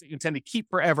properties that you intend to keep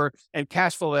forever and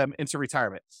cash flow them into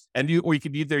retirement. Or you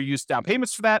could either use down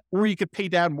payments for that, or you could pay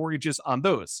down mortgages on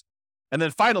those. And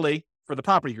then finally, for the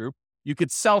property group, you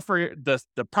could sell for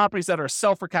the properties that are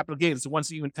sell for capital gains, the ones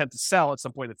that you intend to sell at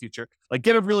some point in the future, like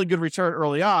get a really good return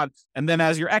early on. And then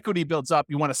as your equity builds up,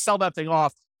 you want to sell that thing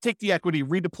off, take the equity,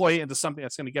 redeploy it into something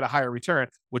that's going to get a higher return,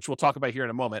 which we'll talk about here in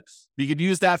a moment. You could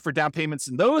use that for down payments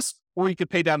in those, or you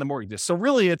could pay down the mortgages. So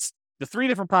really it's the three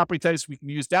different property types. We can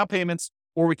use down payments,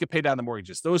 or we could pay down the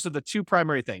mortgages. Those are the two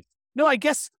primary things. No, I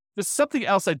guess there's something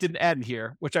else I didn't add in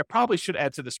here, which I probably should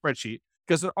add to the spreadsheet,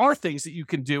 because there are things that you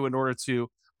can do in order to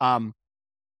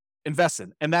invest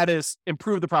in, and that is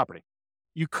improve the property.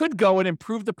 You could go and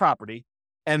improve the property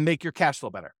and make your cash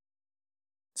flow better.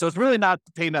 So it's really not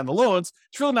paying down the loans.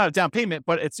 It's really not a down payment,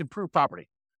 but it's improved property.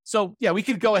 So yeah, we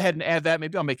could go ahead and add that.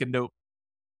 Maybe I'll make a note.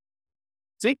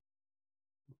 See,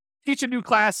 teach a new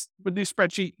class with a new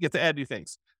spreadsheet, you get to add new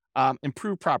things.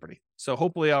 Improve property. So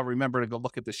hopefully I'll remember to go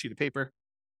look at this sheet of paper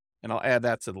and I'll add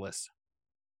that to the list.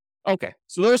 Okay,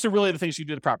 so those are really the things you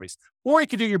do to properties. Or you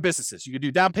could do your businesses. You could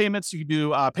do down payments, you could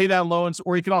do pay down loans,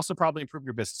 or you can also probably improve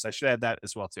your business. I should add that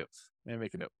as well too. Let me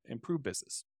make a note. Improve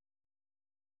business.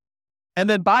 And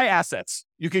then buy assets.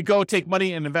 You could go take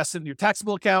money and invest it in your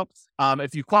taxable account.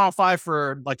 If you qualify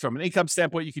for, like from an income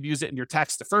standpoint, you could use it in your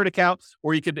tax deferred account,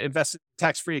 or you could invest in a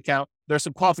tax-free account. There's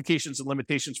some qualifications and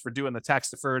limitations for doing the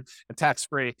tax deferred and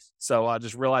tax-free. So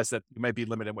just realize that you might be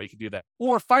limited in what you can do that.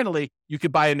 Or finally, you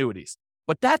could buy annuities.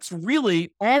 But that's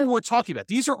really all we're talking about.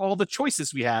 These are all the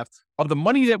choices we have of the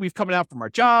money that we've coming out from our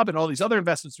job and all these other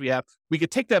investments we have. We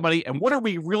could take that money and what are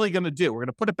we really going to do? We're going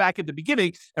to put it back at the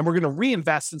beginning and we're going to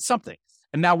reinvest in something.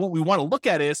 And now what we want to look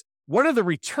at is what are the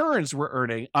returns we're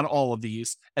earning on all of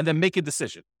these, and then make a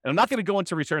decision. And I'm not going to go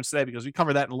into returns today because we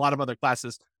cover that in a lot of other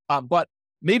classes. But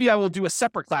maybe I will do a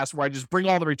separate class where I just bring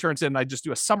all the returns in and I just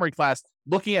do a summary class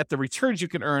looking at the returns you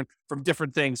can earn from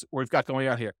different things we've got going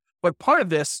on here. But part of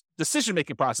this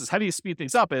decision-making process, how do you speed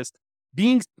things up, is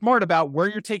being smart about where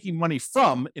you're taking money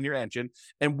from in your engine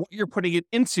and what you're putting it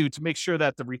into to make sure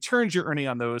that the returns you're earning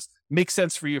on those make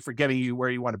sense for you for getting you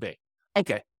where you want to be.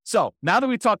 Okay, so now that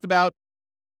we talked about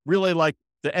really like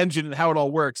the engine and how it all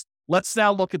works, let's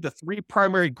now look at the three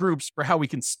primary groups for how we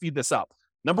can speed this up.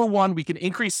 Number one, we can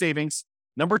increase savings.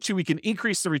 Number two, we can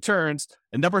increase the returns.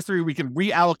 And number three, we can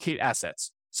reallocate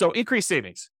assets. So increase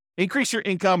savings. Increase your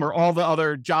income or all the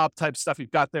other job type stuff you've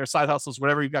got there, side hustles,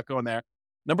 whatever you've got going there.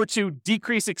 Number two,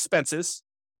 decrease expenses.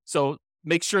 So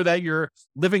make sure that you're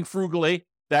living frugally,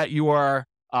 that you are,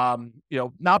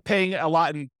 not paying a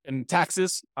lot in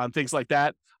taxes on things like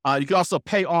that. You can also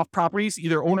pay off properties,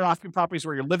 either owner-occupied properties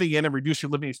where you're living in and reduce your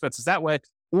living expenses that way,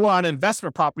 or on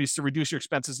investment properties to reduce your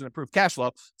expenses and improve cash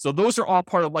flow. So those are all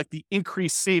part of like the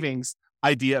increased savings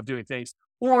idea of doing things.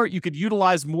 Or you could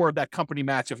utilize more of that company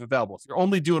match if available. If you're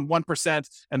only doing 1%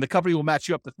 and the company will match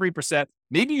you up to 3%,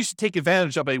 maybe you should take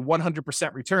advantage of a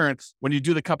 100% return when you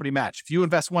do the company match. If you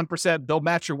invest 1%, they'll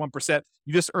match your 1%.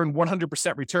 You just earn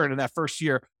 100% return in that first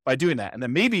year by doing that. And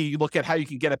then maybe you look at how you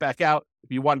can get it back out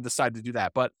if you want to decide to do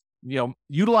that. But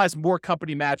utilize more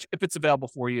company match if it's available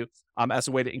for you as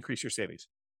a way to increase your savings.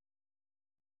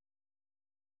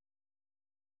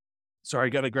 Sorry,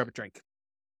 got to grab a drink.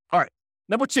 All right.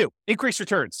 Number two, increase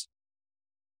returns.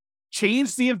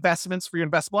 Change the investments for your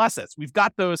investable assets. We've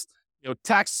got those,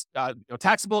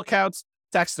 taxable accounts,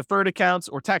 tax deferred accounts,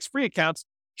 or tax-free accounts.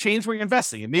 Change where you're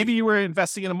investing. And maybe you were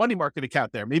investing in a money market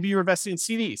account there. Maybe you're investing in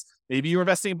CDs. Maybe you're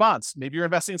investing in bonds. Maybe you're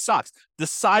investing in stocks.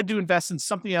 Decide to invest in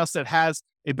something else that has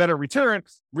a better return.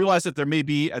 Realize that there may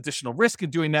be additional risk in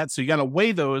doing that. So you got to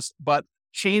weigh those, but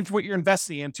change what you're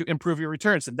investing in to improve your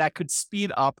returns. And that could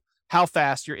speed up how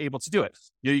fast you're able to do it.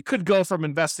 You could go from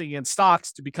investing in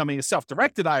stocks to becoming a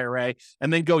self-directed IRA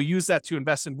and then go use that to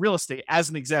invest in real estate as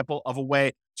an example of a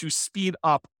way to speed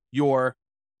up your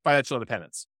financial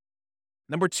independence.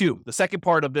 Number two, the second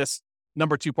part of this,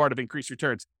 number two part of increased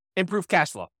returns, improve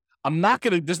cash flow.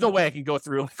 There's no way I can go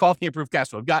through all the improved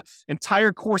cash flow. I've got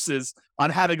entire courses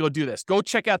on how to go do this. Go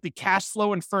check out the Cash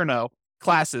Flow Inferno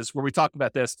classes where we talk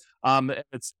about this.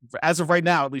 It's as of right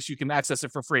now, at least you can access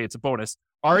it for free. It's a bonus.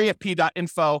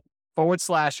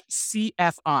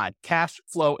 refp.info/CFI, Cash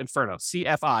Flow Inferno,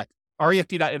 CFI,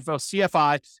 refp.info,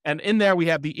 CFI. And in there, we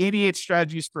have the 88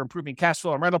 strategies for improving cash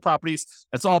flow on rental properties.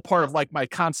 It's all part of like my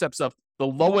concepts of the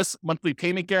lowest monthly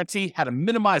payment guarantee, how to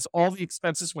minimize all the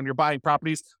expenses when you're buying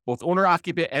properties, both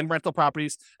owner-occupant and rental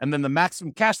properties, and then the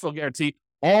maximum cash flow guarantee,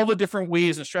 all the different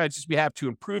ways and strategies we have to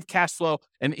improve cash flow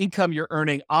and income you're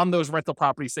earning on those rental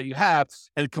properties that you have,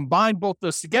 and combine both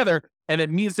those together. And it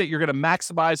means that you're going to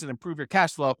maximize and improve your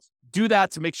cash flow. Do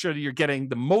that to make sure that you're getting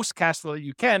the most cash flow that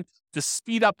you can to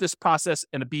speed up this process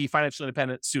and to be financially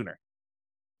independent sooner.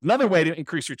 Another way to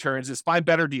increase returns is find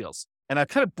better deals. And I've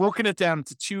kind of broken it down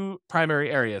into two primary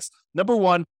areas. Number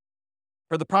one,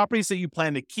 for the properties that you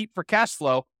plan to keep for cash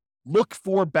flow, look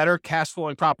for better cash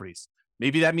flowing properties.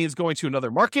 Maybe that means going to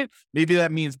another market. Maybe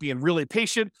that means being really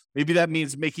patient. Maybe that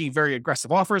means making very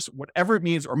aggressive offers, whatever it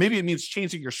means. Or maybe it means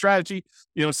changing your strategy.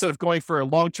 Instead of going for a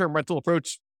long-term rental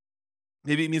approach,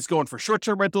 maybe it means going for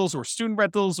short-term rentals or student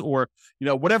rentals or,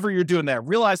 whatever you're doing there.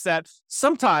 Realize that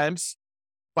sometimes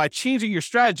by changing your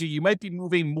strategy, you might be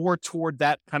moving more toward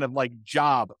that kind of like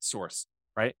job source,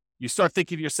 right? You start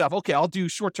thinking to yourself, okay, I'll do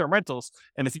short-term rentals.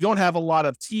 And if you don't have a lot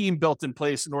of team built in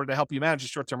place in order to help you manage the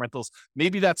short-term rentals,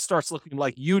 maybe that starts looking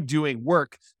like you doing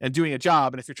work and doing a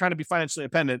job. And if you're trying to be financially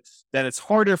independent, then it's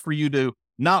harder for you to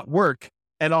not work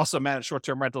and also manage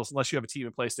short-term rentals unless you have a team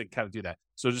in place that can kind of do that.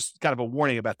 So just kind of a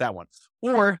warning about that one.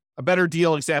 Or a better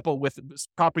deal example with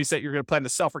properties that you're going to plan to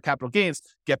sell for capital gains,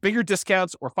 get bigger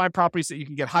discounts or find properties that you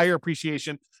can get higher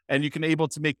appreciation and you can able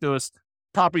to make those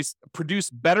properties produce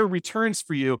better returns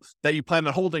for you that you plan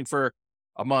on holding for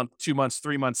a month, 2 months,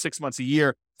 3 months, 6 months, a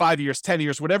year, 5 years, 10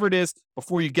 years, whatever it is,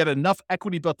 before you get enough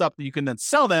equity built up that you can then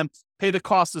sell them, pay the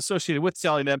costs associated with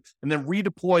selling them, and then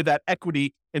redeploy that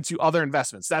equity into other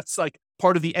investments. That's like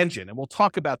part of the engine. And we'll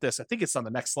talk about this. I think it's on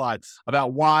the next slide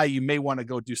about why you may want to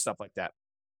go do stuff like that.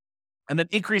 And then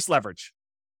increase leverage.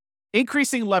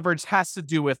 Increasing leverage has to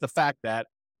do with the fact that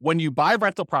when you buy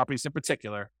rental properties in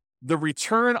particular, the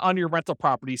return on your rental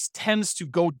properties tends to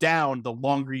go down the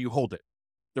longer you hold it.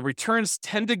 The returns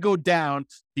tend to go down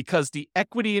because the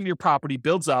equity in your property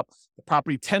builds up. The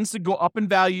property tends to go up in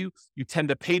value. You tend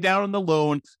to pay down on the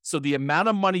loan. So the amount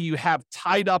of money you have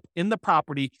tied up in the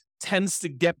property tends to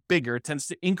get bigger, tends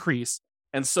to increase.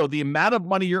 And so the amount of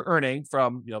money you're earning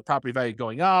from, property value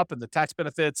going up and the tax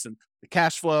benefits and the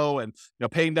cash flow and,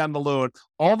 paying down the loan,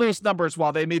 all those numbers,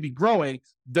 while they may be growing,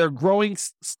 they're growing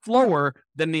slower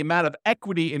than the amount of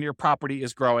equity in your property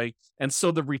is growing. And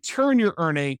so the return you're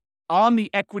earning on the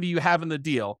equity you have in the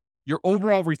deal, your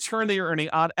overall return that you're earning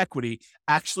on equity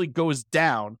actually goes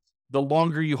down the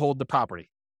longer you hold the property.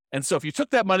 And so if you took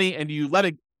that money and you let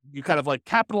it, you kind of like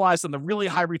capitalize on the really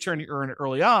high return you earn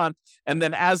early on. And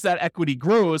then as that equity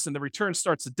grows and the return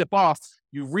starts to dip off,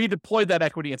 you redeploy that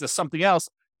equity into something else.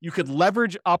 You could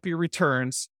leverage up your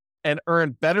returns and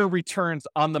earn better returns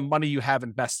on the money you have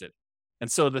invested.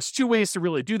 And so there's two ways to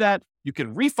really do that. You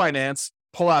can refinance,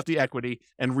 pull out the equity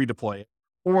and redeploy it.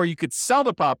 Or you could sell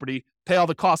the property, pay all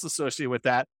the costs associated with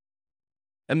that,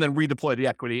 and then redeploy the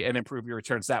equity and improve your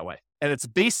returns that way. And it's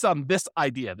based on this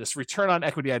idea, this return on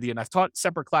equity idea. And I've taught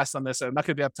separate classes on this, and I'm not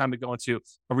going to have time to go into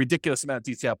a ridiculous amount of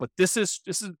detail, but this is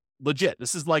legit.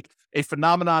 This is like a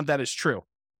phenomenon that is true.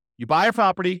 You buy a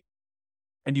property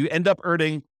and you end up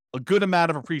earning a good amount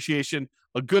of appreciation,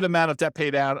 a good amount of debt pay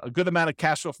down, a good amount of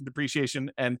cash flow from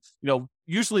depreciation, and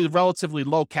usually relatively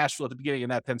low cash flow at the beginning,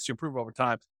 and that tends to improve over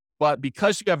time. But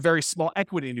because you have very small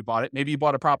equity and you bought it, maybe you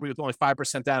bought a property with only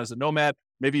 5% down as a nomad,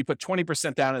 maybe you put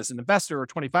 20% down as an investor or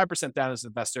 25% down as an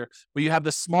investor, but you have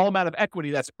this small amount of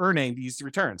equity that's earning these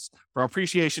returns from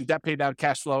appreciation, debt pay down,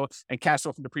 cash flow, and cash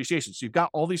flow from depreciation. So you've got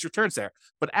all these returns there.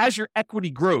 But as your equity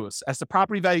grows, as the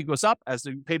property value goes up, as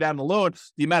you pay down the loan,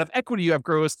 the amount of equity you have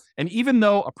grows. And even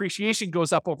though appreciation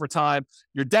goes up over time,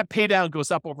 your debt pay down goes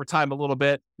up over time a little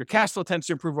bit, your cash flow tends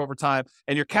to improve over time,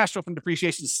 and your cash flow from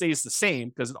depreciation stays the same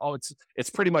because it's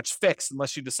pretty much fixed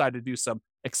unless you decide to do some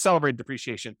accelerated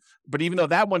depreciation. But even though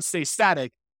that one stays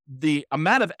static, the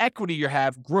amount of equity you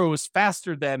have grows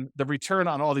faster than the return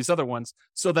on all these other ones,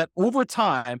 so that over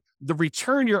time, the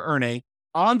return you're earning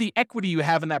on the equity you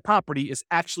have in that property is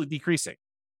actually decreasing.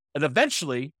 And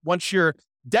eventually, once your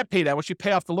debt pay down, once you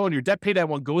pay off the loan, your debt pay down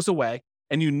one goes away,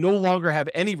 and you no longer have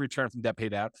any return from debt pay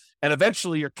down. And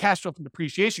eventually your cash flow from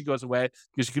depreciation goes away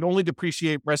because you can only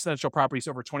depreciate residential properties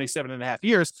over 27 and a half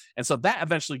years. And so that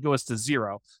eventually goes to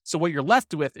zero. So what you're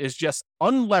left with is just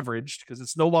unleveraged, because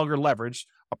it's no longer leveraged,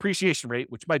 appreciation rate,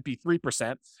 which might be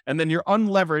 3%. And then your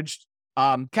unleveraged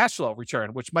cash flow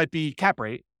return, which might be cap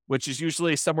rate, which is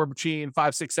usually somewhere between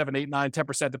 5, 6, 7, 8, 9,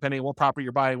 10%, depending on what property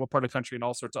you're buying, what part of the country, and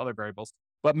all sorts of other variables.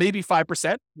 But maybe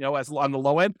 5%, as on the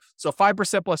low end. So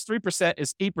 5% plus 3%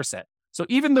 is 8%. So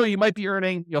even though you might be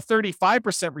earning,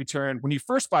 35% return when you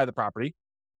first buy the property,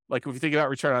 like if you think about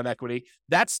return on equity,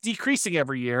 that's decreasing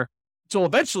every year So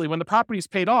eventually, when the property is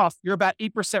paid off, you're about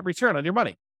 8% return on your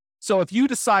money. So if you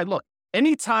decide, look,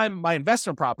 anytime my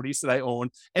investment properties that I own,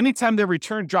 anytime their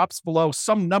return drops below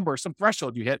some number, some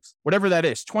threshold you hit, whatever that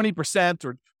is, 20%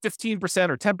 or 15%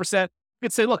 or 10%, you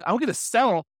could say, look, I'm going to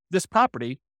sell this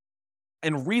property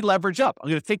and re-leverage up. I'm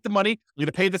going to take the money. I'm going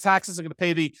to pay the taxes. I'm going to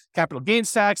pay the capital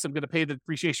gains tax. I'm going to pay the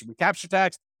depreciation recapture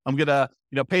tax. I'm going to,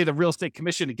 pay the real estate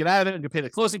commission to get out of it. I'm going to pay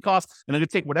the closing costs, and I'm going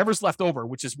to take whatever's left over,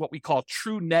 which is what we call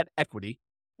true net equity.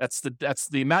 That's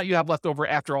the amount you have left over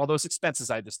after all those expenses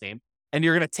I just named. And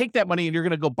you're going to take that money and you're going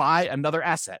to go buy another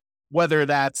asset, whether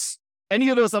that's any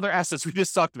of those other assets we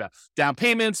just talked about: down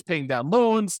payments, paying down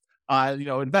loans,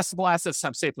 investable assets,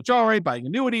 some safe majority, buying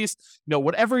annuities,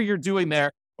 whatever you're doing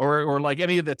there. Or like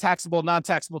any of the taxable,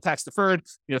 non-taxable, tax deferred,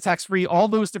 tax-free, all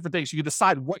those different things. You can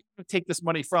decide what you're going to take this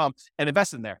money from and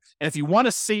invest in there. And if you want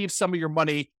to save some of your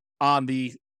money on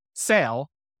the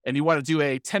sale and you want to do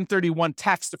a 1031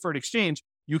 tax deferred exchange,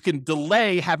 you can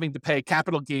delay having to pay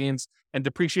capital gains and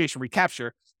depreciation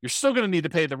recapture. You're still going to need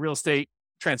to pay the real estate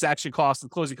transaction costs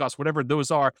and closing costs, whatever those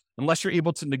are, unless you're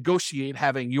able to negotiate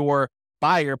having your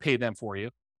buyer pay them for you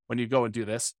when you go and do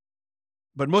this.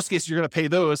 But in most cases, you're going to pay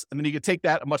those, and then you can take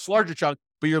that a much larger chunk,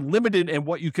 but you're limited in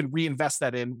what you can reinvest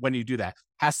that in when you do that.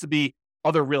 Has to be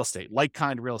other real estate,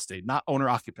 like-kind real estate, not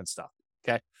owner-occupant stuff,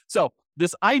 okay? So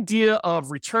this idea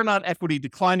of return on equity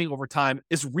declining over time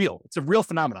is real. It's a real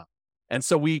phenomenon. And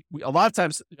so we a lot of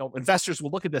times, investors will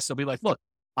look at this, they'll be like, look,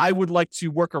 I would like to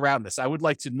work around this. I would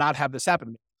like to not have this happen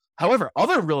to me. However,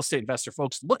 other real estate investor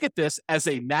folks look at this as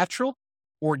a natural,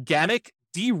 organic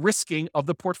de-risking of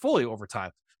the portfolio over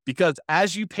time. Because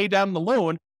as you pay down the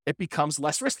loan, it becomes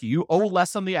less risky. You owe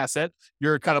less on the asset.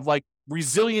 Your kind of like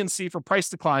resiliency for price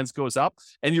declines goes up,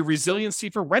 and your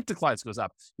resiliency for rent declines goes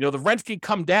up. The rent can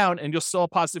come down and you'll still have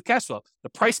positive cash flow.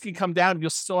 The price can come down and you'll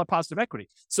still have positive equity.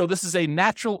 So this is a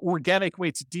natural, organic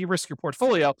way to de-risk your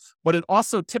portfolio, but it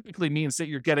also typically means that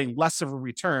you're getting less of a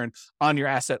return on your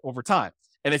asset over time.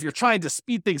 And if you're trying to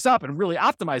speed things up and really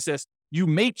optimize this, you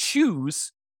may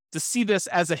choose to see this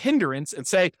as a hindrance and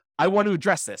say, I want to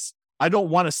address this. I don't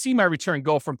want to see my return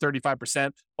go from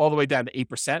 35% all the way down to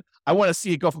 8%. I want to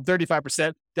see it go from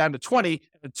 35% down to 20.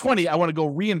 And 20, I want to go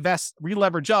reinvest,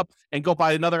 re-leverage up, and go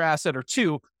buy another asset or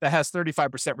two that has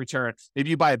 35% return.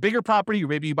 Maybe you buy a bigger property, or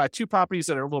maybe you buy two properties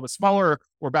that are a little bit smaller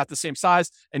or about the same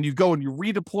size, and you go and you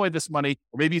redeploy this money,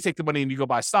 or maybe you take the money and you go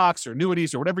buy stocks or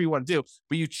annuities or whatever you want to do,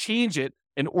 but you change it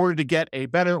in order to get a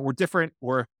better or different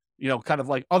or kind of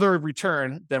like other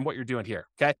return than what you're doing here.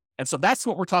 Okay. And so that's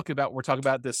what we're talking about. We're talking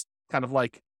about this kind of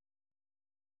like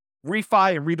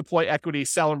refi and redeploy equity,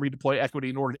 sell and redeploy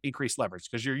equity in order to increase leverage,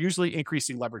 because you're usually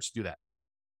increasing leverage to do that.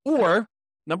 Or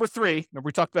number three, remember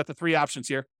we talked about the three options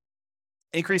here: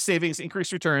 increase savings,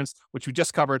 increase returns, which we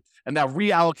just covered, and now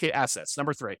reallocate assets.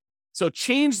 Number three. So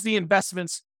change the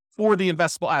investments for the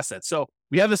investable assets. So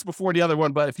we had this before the other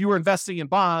one, but if you were investing in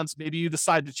bonds, maybe you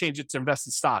decide to change it to invest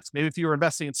in stocks. Maybe if you were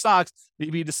investing in stocks,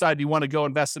 maybe you decide you want to go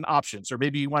invest in options, or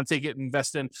maybe you want to take it and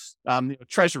invest in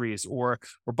treasuries or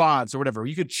bonds or whatever.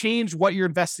 You could change what you're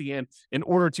investing in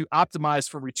order to optimize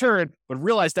for return, but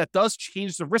realize that does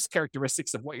change the risk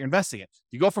characteristics of what you're investing in.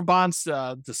 You go from bonds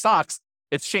to stocks,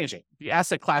 it's changing. The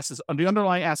asset classes, the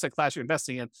underlying asset class you're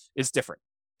investing in is different.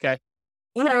 Okay.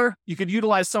 Or you could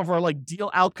utilize some of our like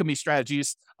deal alchemy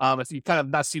strategies. If you kind of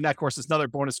not seen that course, it's another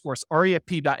bonus course,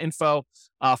 refp.info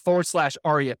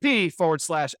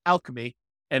 /refp/alchemy.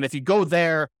 And if you go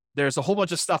there, there's a whole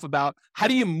bunch of stuff about how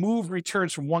do you move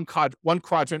returns from one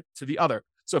quadrant to the other.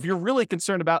 So if you're really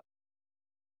concerned about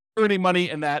earning money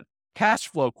in that cash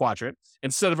flow quadrant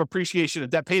instead of appreciation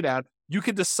and debt pay down, you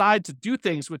can decide to do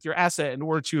things with your asset in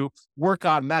order to work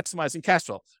on maximizing cash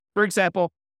flow. For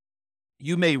example,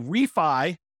 you may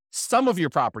refi some of your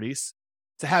properties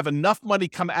to have enough money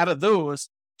come out of those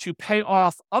to pay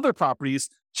off other properties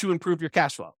to improve your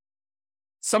cash flow.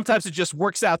 Sometimes it just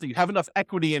works out that you have enough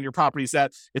equity in your properties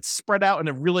that it's spread out in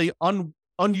a really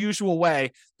unusual way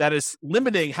that is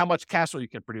limiting how much cash flow you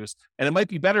can produce. And it might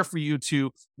be better for you to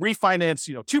refinance,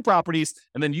 two properties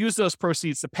and then use those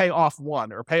proceeds to pay off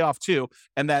one or pay off two.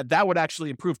 And that would actually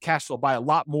improve cash flow by a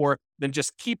lot more than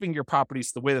just keeping your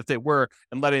properties the way that they were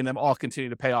and letting them all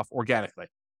continue to pay off organically.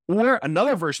 Or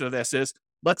another version of this is,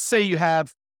 let's say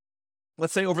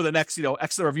over the next,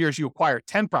 X number of years, you acquire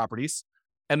 10 properties.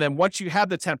 And then once you have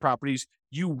the 10 properties,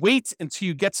 you wait until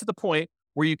you get to the point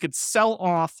where you could sell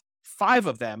off 5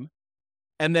 of them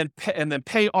and then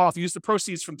pay off, use the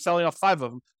proceeds from selling off 5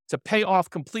 of them to pay off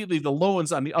completely the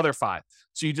loans on the other 5.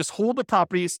 So you just hold the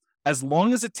properties as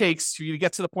long as it takes for you to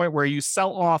get to the point where you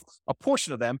sell off a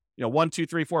portion of them, 1, 2,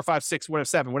 3, 4, 5, 6,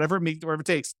 7, whatever it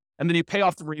takes. and then you pay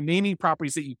off the remaining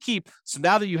properties that you keep. So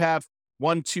now that you have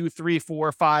 1, 2, 3,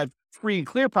 4, 5 free and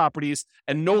clear properties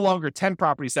and no longer 10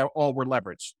 properties that all were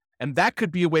leveraged. And that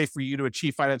could be a way for you to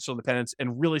achieve financial independence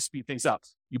and really speed things up.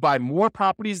 You buy more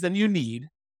properties than you need,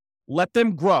 let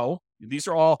them grow. These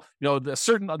are all, the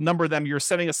certain number of them you're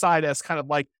setting aside as kind of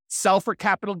like sell for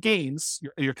capital gains.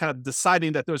 You're kind of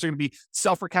deciding that those are going to be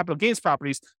sell for capital gains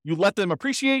properties. You let them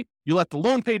appreciate, you let the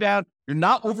loan pay down. You're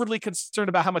not overly concerned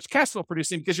about how much cash flow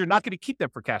producing because you're not going to keep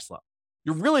them for cash flow.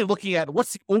 You're really looking at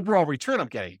what's the overall return I'm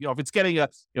getting. If it's getting a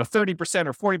 30%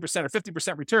 or 40% or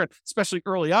 50% return, especially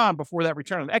early on before that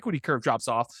return on equity curve drops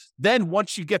off, then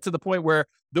once you get to the point where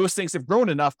those things have grown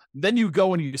enough, then you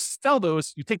go and you sell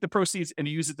those, you take the proceeds and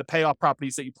you use it to pay off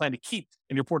properties that you plan to keep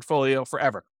in your portfolio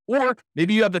forever. Or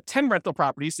maybe you have the 10 rental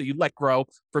properties that you let grow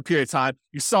for a period of time.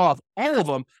 You sell off all of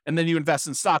them, and then you invest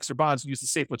in stocks or bonds and use the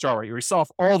safe withdrawal rate. Or you sell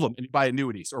off all of them and you buy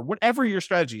annuities, or whatever your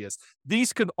strategy is.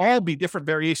 These could all be different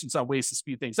variations on ways to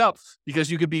speed things up,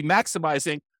 because you could be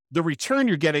maximizing the return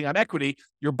you're getting on equity.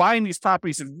 You're buying these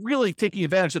properties and really taking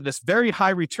advantage of this very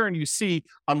high return you see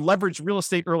on leveraged real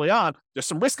estate early on. There's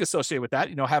some risk associated with that,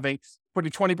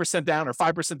 putting 20% down or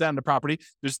 5% down the property.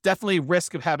 There's definitely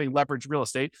risk of having leveraged real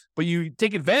estate, but you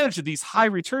take advantage of these high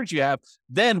returns you have.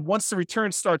 Then once the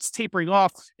return starts tapering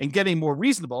off and getting more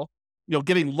reasonable,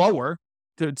 getting lower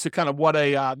to kind of what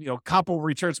a, comparable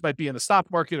returns might be in the stock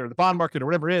market or the bond market or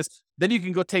whatever it is, then you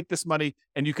can go take this money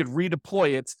and you could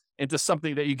redeploy it into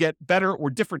something that you get better or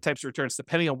different types of returns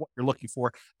depending on what you're looking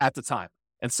for at the time.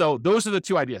 And so those are the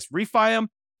two ideas: refi them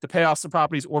to pay off some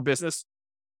properties or business,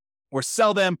 or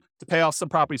sell them to pay off some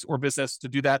properties or business to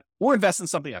do that, or invest in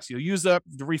something else. You'll use the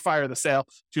refi or the sale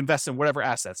to invest in whatever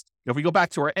assets. If we go back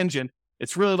to our engine,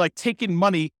 it's really like taking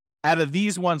money out of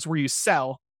these ones where you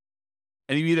sell,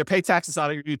 and you either pay taxes on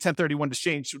it or you do 1031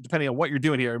 exchange, depending on what you're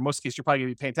doing here. In most cases, you're probably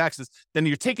going to be paying taxes. Then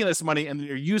you're taking this money and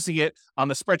you're using it on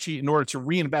the spreadsheet in order to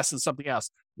reinvest in something else,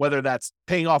 whether that's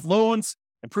paying off loans,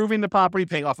 improving the property,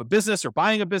 paying off a business, or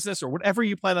buying a business, or whatever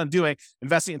you plan on doing,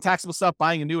 investing in taxable stuff,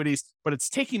 buying annuities, but it's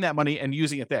taking that money and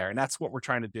using it there. And that's what we're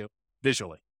trying to do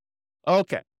visually.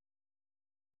 Okay.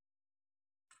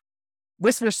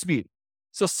 Risk versus speed.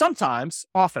 So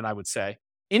often I would say,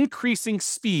 increasing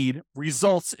speed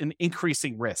results in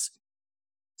increasing risk.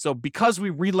 So because we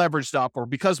re-leveraged up, or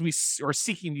because we are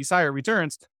seeking these higher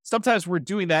returns, sometimes we're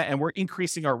doing that and we're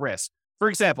increasing our risk. For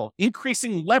example,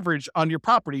 increasing leverage on your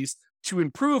properties to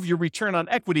improve your return on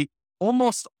equity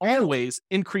almost always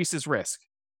increases risk.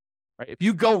 Right? If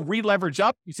you go re-leverage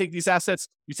up, you take these assets,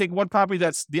 you take one property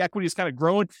that's the equity is kind of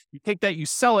growing, you take that, you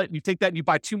sell it, and you take that and you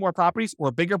buy two more properties, or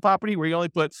a bigger property where you only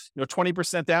put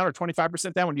 20% down or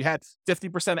 25% down when you had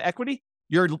 50% of equity,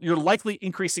 you're likely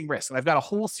increasing risk. And I've got a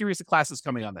whole series of classes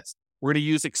coming on this. We're going to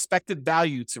use expected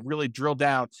value to really drill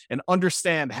down and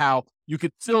understand how you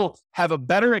could still have a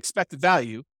better expected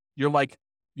value. The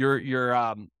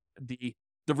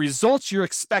results you're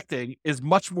expecting is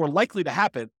much more likely to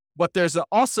happen, but there's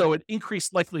also an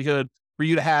increased likelihood for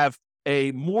you to have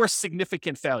a more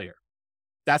significant failure.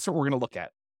 That's what we're going to look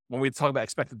at when we talk about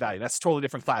expected value. That's a totally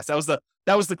different class. That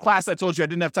was the class I told you I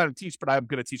didn't have time to teach, but I'm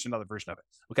going to teach another version of it.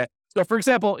 Okay. So for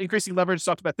example, increasing leverage,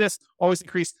 talked about this, always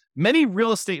increase. Many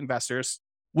real estate investors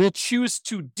will choose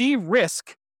to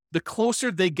de-risk the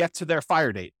closer they get to their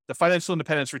FIRE date, the financial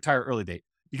independence retire early date.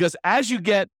 Because as you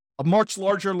get a much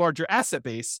larger asset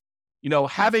base,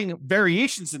 having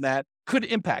variations in that could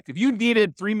impact. If you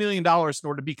needed $3 million in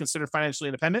order to be considered financially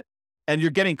independent, and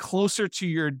you're getting closer to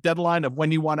your deadline of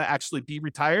when you want to actually be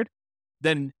retired,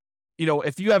 then,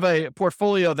 if you have a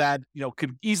portfolio that,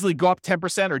 could easily go up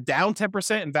 10% or down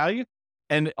 10% in value,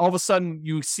 and all of a sudden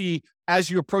you see as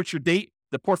you approach your date,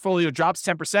 the portfolio drops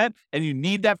 10% and you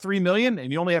need that 3 million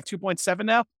and you only have 2.7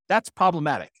 now, that's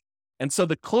problematic. And so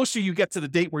the closer you get to the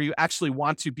date where you actually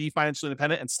want to be financially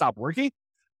independent and stop working,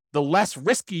 the less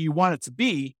risky you want it to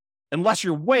be, unless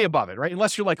you're way above it, right?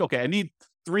 Unless you're like, okay, I need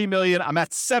 3 million, I'm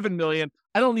at 7 million.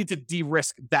 I don't need to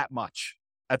de-risk that much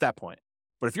at that point.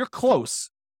 But if you're close,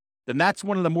 then that's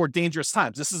one of the more dangerous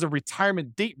times. This is a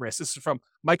retirement date risk. This is from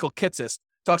Michael Kitces.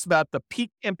 Talks about the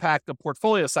peak impact of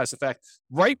portfolio size effect.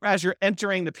 Right as you're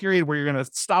entering the period where you're going to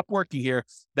stop working here,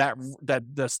 that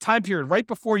this time period right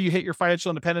before you hit your financial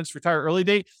independence, retire early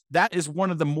date, that is one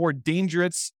of the more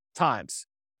dangerous times.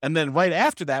 And then right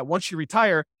after that, once you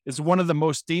retire, is one of the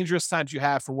most dangerous times you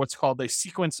have for what's called a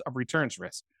sequence of returns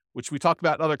risk, which we talked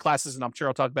about in other classes, and I'm sure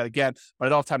I'll talk about again, but I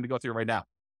don't have time to go through it right now.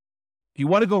 If you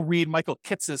want to go read Michael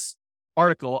Kitces'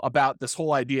 article about this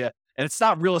whole idea, and it's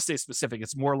not real estate specific,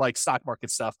 it's more like stock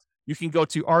market stuff, you can go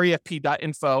to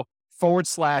refp.info/red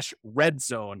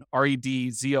zone,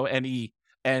 REDZONE,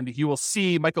 And you will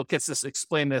see Michael Kitces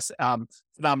explain this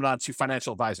phenomenon to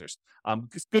financial advisors.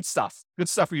 Good stuff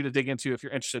for you to dig into if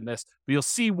you're interested in this. But you'll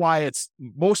see why it's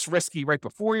most risky right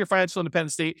before your financial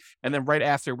independence date and then right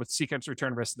after with sequence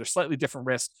return risk. They're slightly different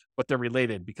risks, but they're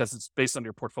related because it's based on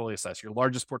your portfolio size. Your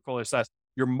largest portfolio size,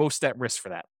 you're most at risk for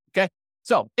that. Okay.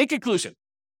 So in conclusion,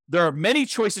 there are many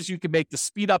choices you can make to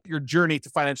speed up your journey to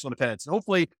financial independence. And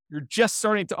hopefully you're just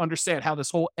starting to understand how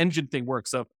this whole engine thing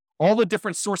works of all the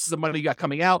different sources of money you got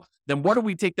coming out. Then what do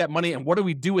we take that money and what do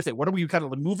we do with it? What do we kind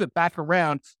of move it back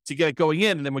around to get it going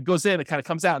in? And then when it goes in, it kind of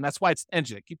comes out. And that's why it's an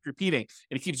engine. It keeps repeating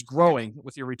and it keeps growing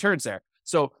with your returns there.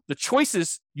 So the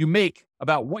choices you make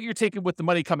about what you're taking with the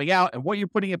money coming out and what you're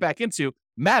putting it back into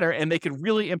matter, and they can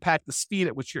really impact the speed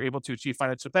at which you're able to achieve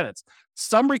financial independence.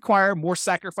 Some require more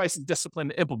sacrifice and discipline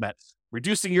to implement,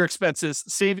 reducing your expenses,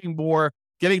 saving more,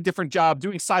 getting a different job,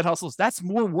 doing side hustles. That's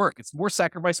more work. It's more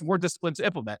sacrifice, more discipline to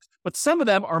implement. But some of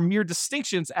them are mere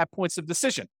distinctions at points of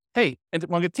decision. Hey, and I'm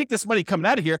going to take this money coming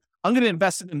out of here. I'm going to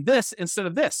invest it in this instead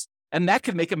of this. And that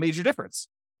can make a major difference.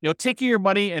 Taking your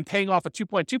money and paying off a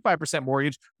 2.25%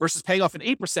 mortgage versus paying off an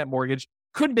 8% mortgage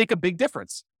could make a big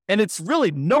difference. And it's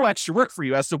really no extra work for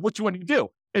you as to what you want to do.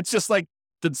 It's just like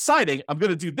deciding I'm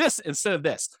going to do this instead of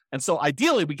this. And so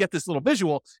ideally we get this little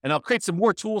visual, and I'll create some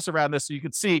more tools around this so you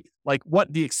can see like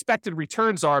what the expected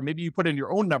returns are. Maybe you put in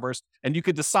your own numbers and you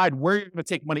could decide where you're going to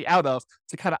take money out of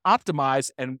to kind of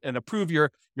optimize and improve your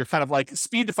kind of like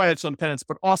speed to financial independence,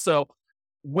 but also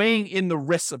weighing in the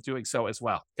risks of doing so as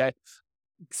well. Okay.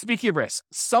 Speaking of risk,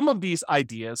 some of these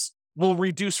ideas will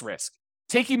reduce risk.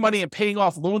 Taking money and paying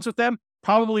off loans with them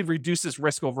probably reduces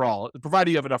risk overall,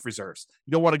 provided you have enough reserves.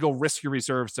 You don't want to go risk your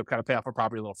reserves to kind of pay off a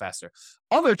property a little faster.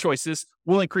 Other choices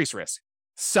will increase risk.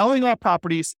 Selling off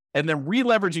properties and then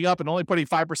re-leveraging up and only putting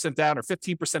 5% down or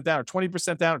 15% down or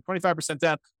 20% down or 25%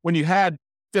 down when you had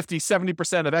 50,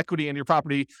 70% of equity in your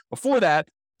property before that,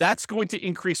 that's going to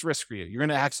increase risk for you. You're going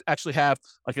to actually have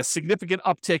like a significant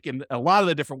uptick in a lot of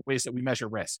the different ways that we measure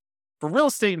risk. For real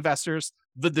estate investors,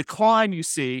 the decline you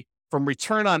see from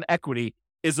return on equity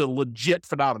is a legit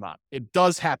phenomenon. It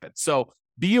does happen. So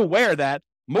be aware that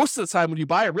most of the time when you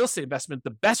buy a real estate investment,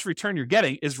 the best return you're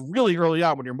getting is really early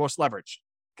on when you're most leveraged.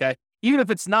 Okay. Even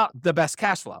if it's not the best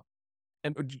cash flow.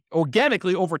 And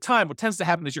organically over time, what tends to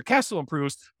happen is your cash flow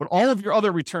improves, but all of your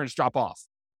other returns drop off.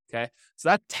 Okay. So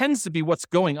that tends to be what's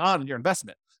going on in your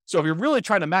investment. So if you're really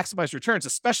trying to maximize returns,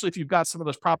 especially if you've got some of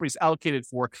those properties allocated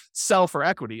for sell for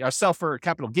equity or sell for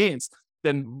capital gains,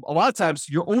 then a lot of times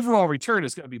your overall return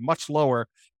is going to be much lower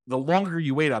the longer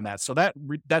you wait on that. So that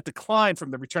decline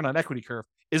from the return on equity curve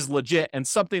is legit and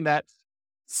something that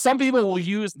some people will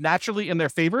use naturally in their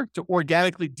favor to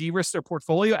organically de-risk their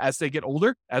portfolio as they get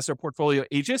older, as their portfolio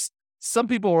ages. Some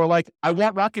people are like, I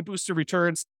want rocket booster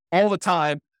returns all the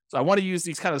time. So I want to use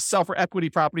these kind of sell for equity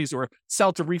properties or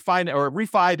sell to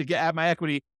refi to get at my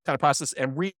equity kind of process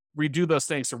and redo those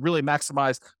things to really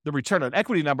maximize the return on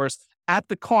equity numbers at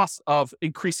the cost of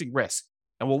increasing risk.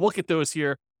 And we'll look at those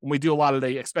here when we do a lot of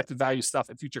the expected value stuff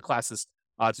in future classes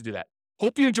to do that.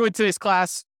 Hope you enjoyed today's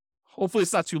class. Hopefully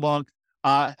it's not too long.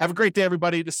 Have a great day,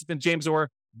 everybody. This has been James Orr.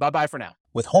 Bye-bye for now.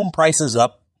 With home prices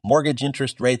up, mortgage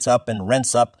interest rates up, and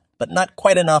rents up, but not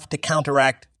quite enough to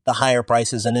counteract the higher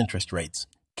prices and interest rates,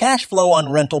 cash flow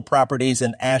on rental properties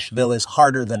in Asheville is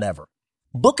harder than ever.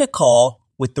 Book a call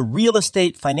with the Real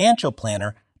Estate Financial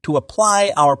Planner to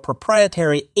apply our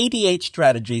proprietary 88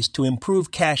 strategies to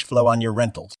improve cash flow on your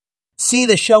rentals. See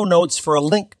the show notes for a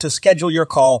link to schedule your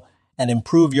call and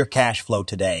improve your cash flow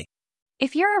today.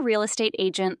 If you're a real estate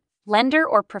agent, lender,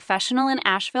 or professional in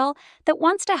Asheville that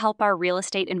wants to help our real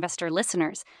estate investor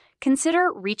listeners,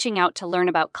 consider reaching out to learn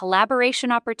about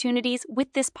collaboration opportunities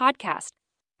with this podcast.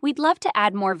 We'd love to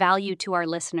add more value to our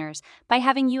listeners by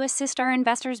having you assist our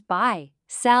investors buy,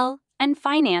 sell, and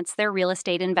finance their real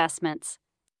estate investments.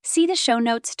 See the show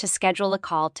notes to schedule a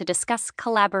call to discuss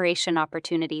collaboration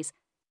opportunities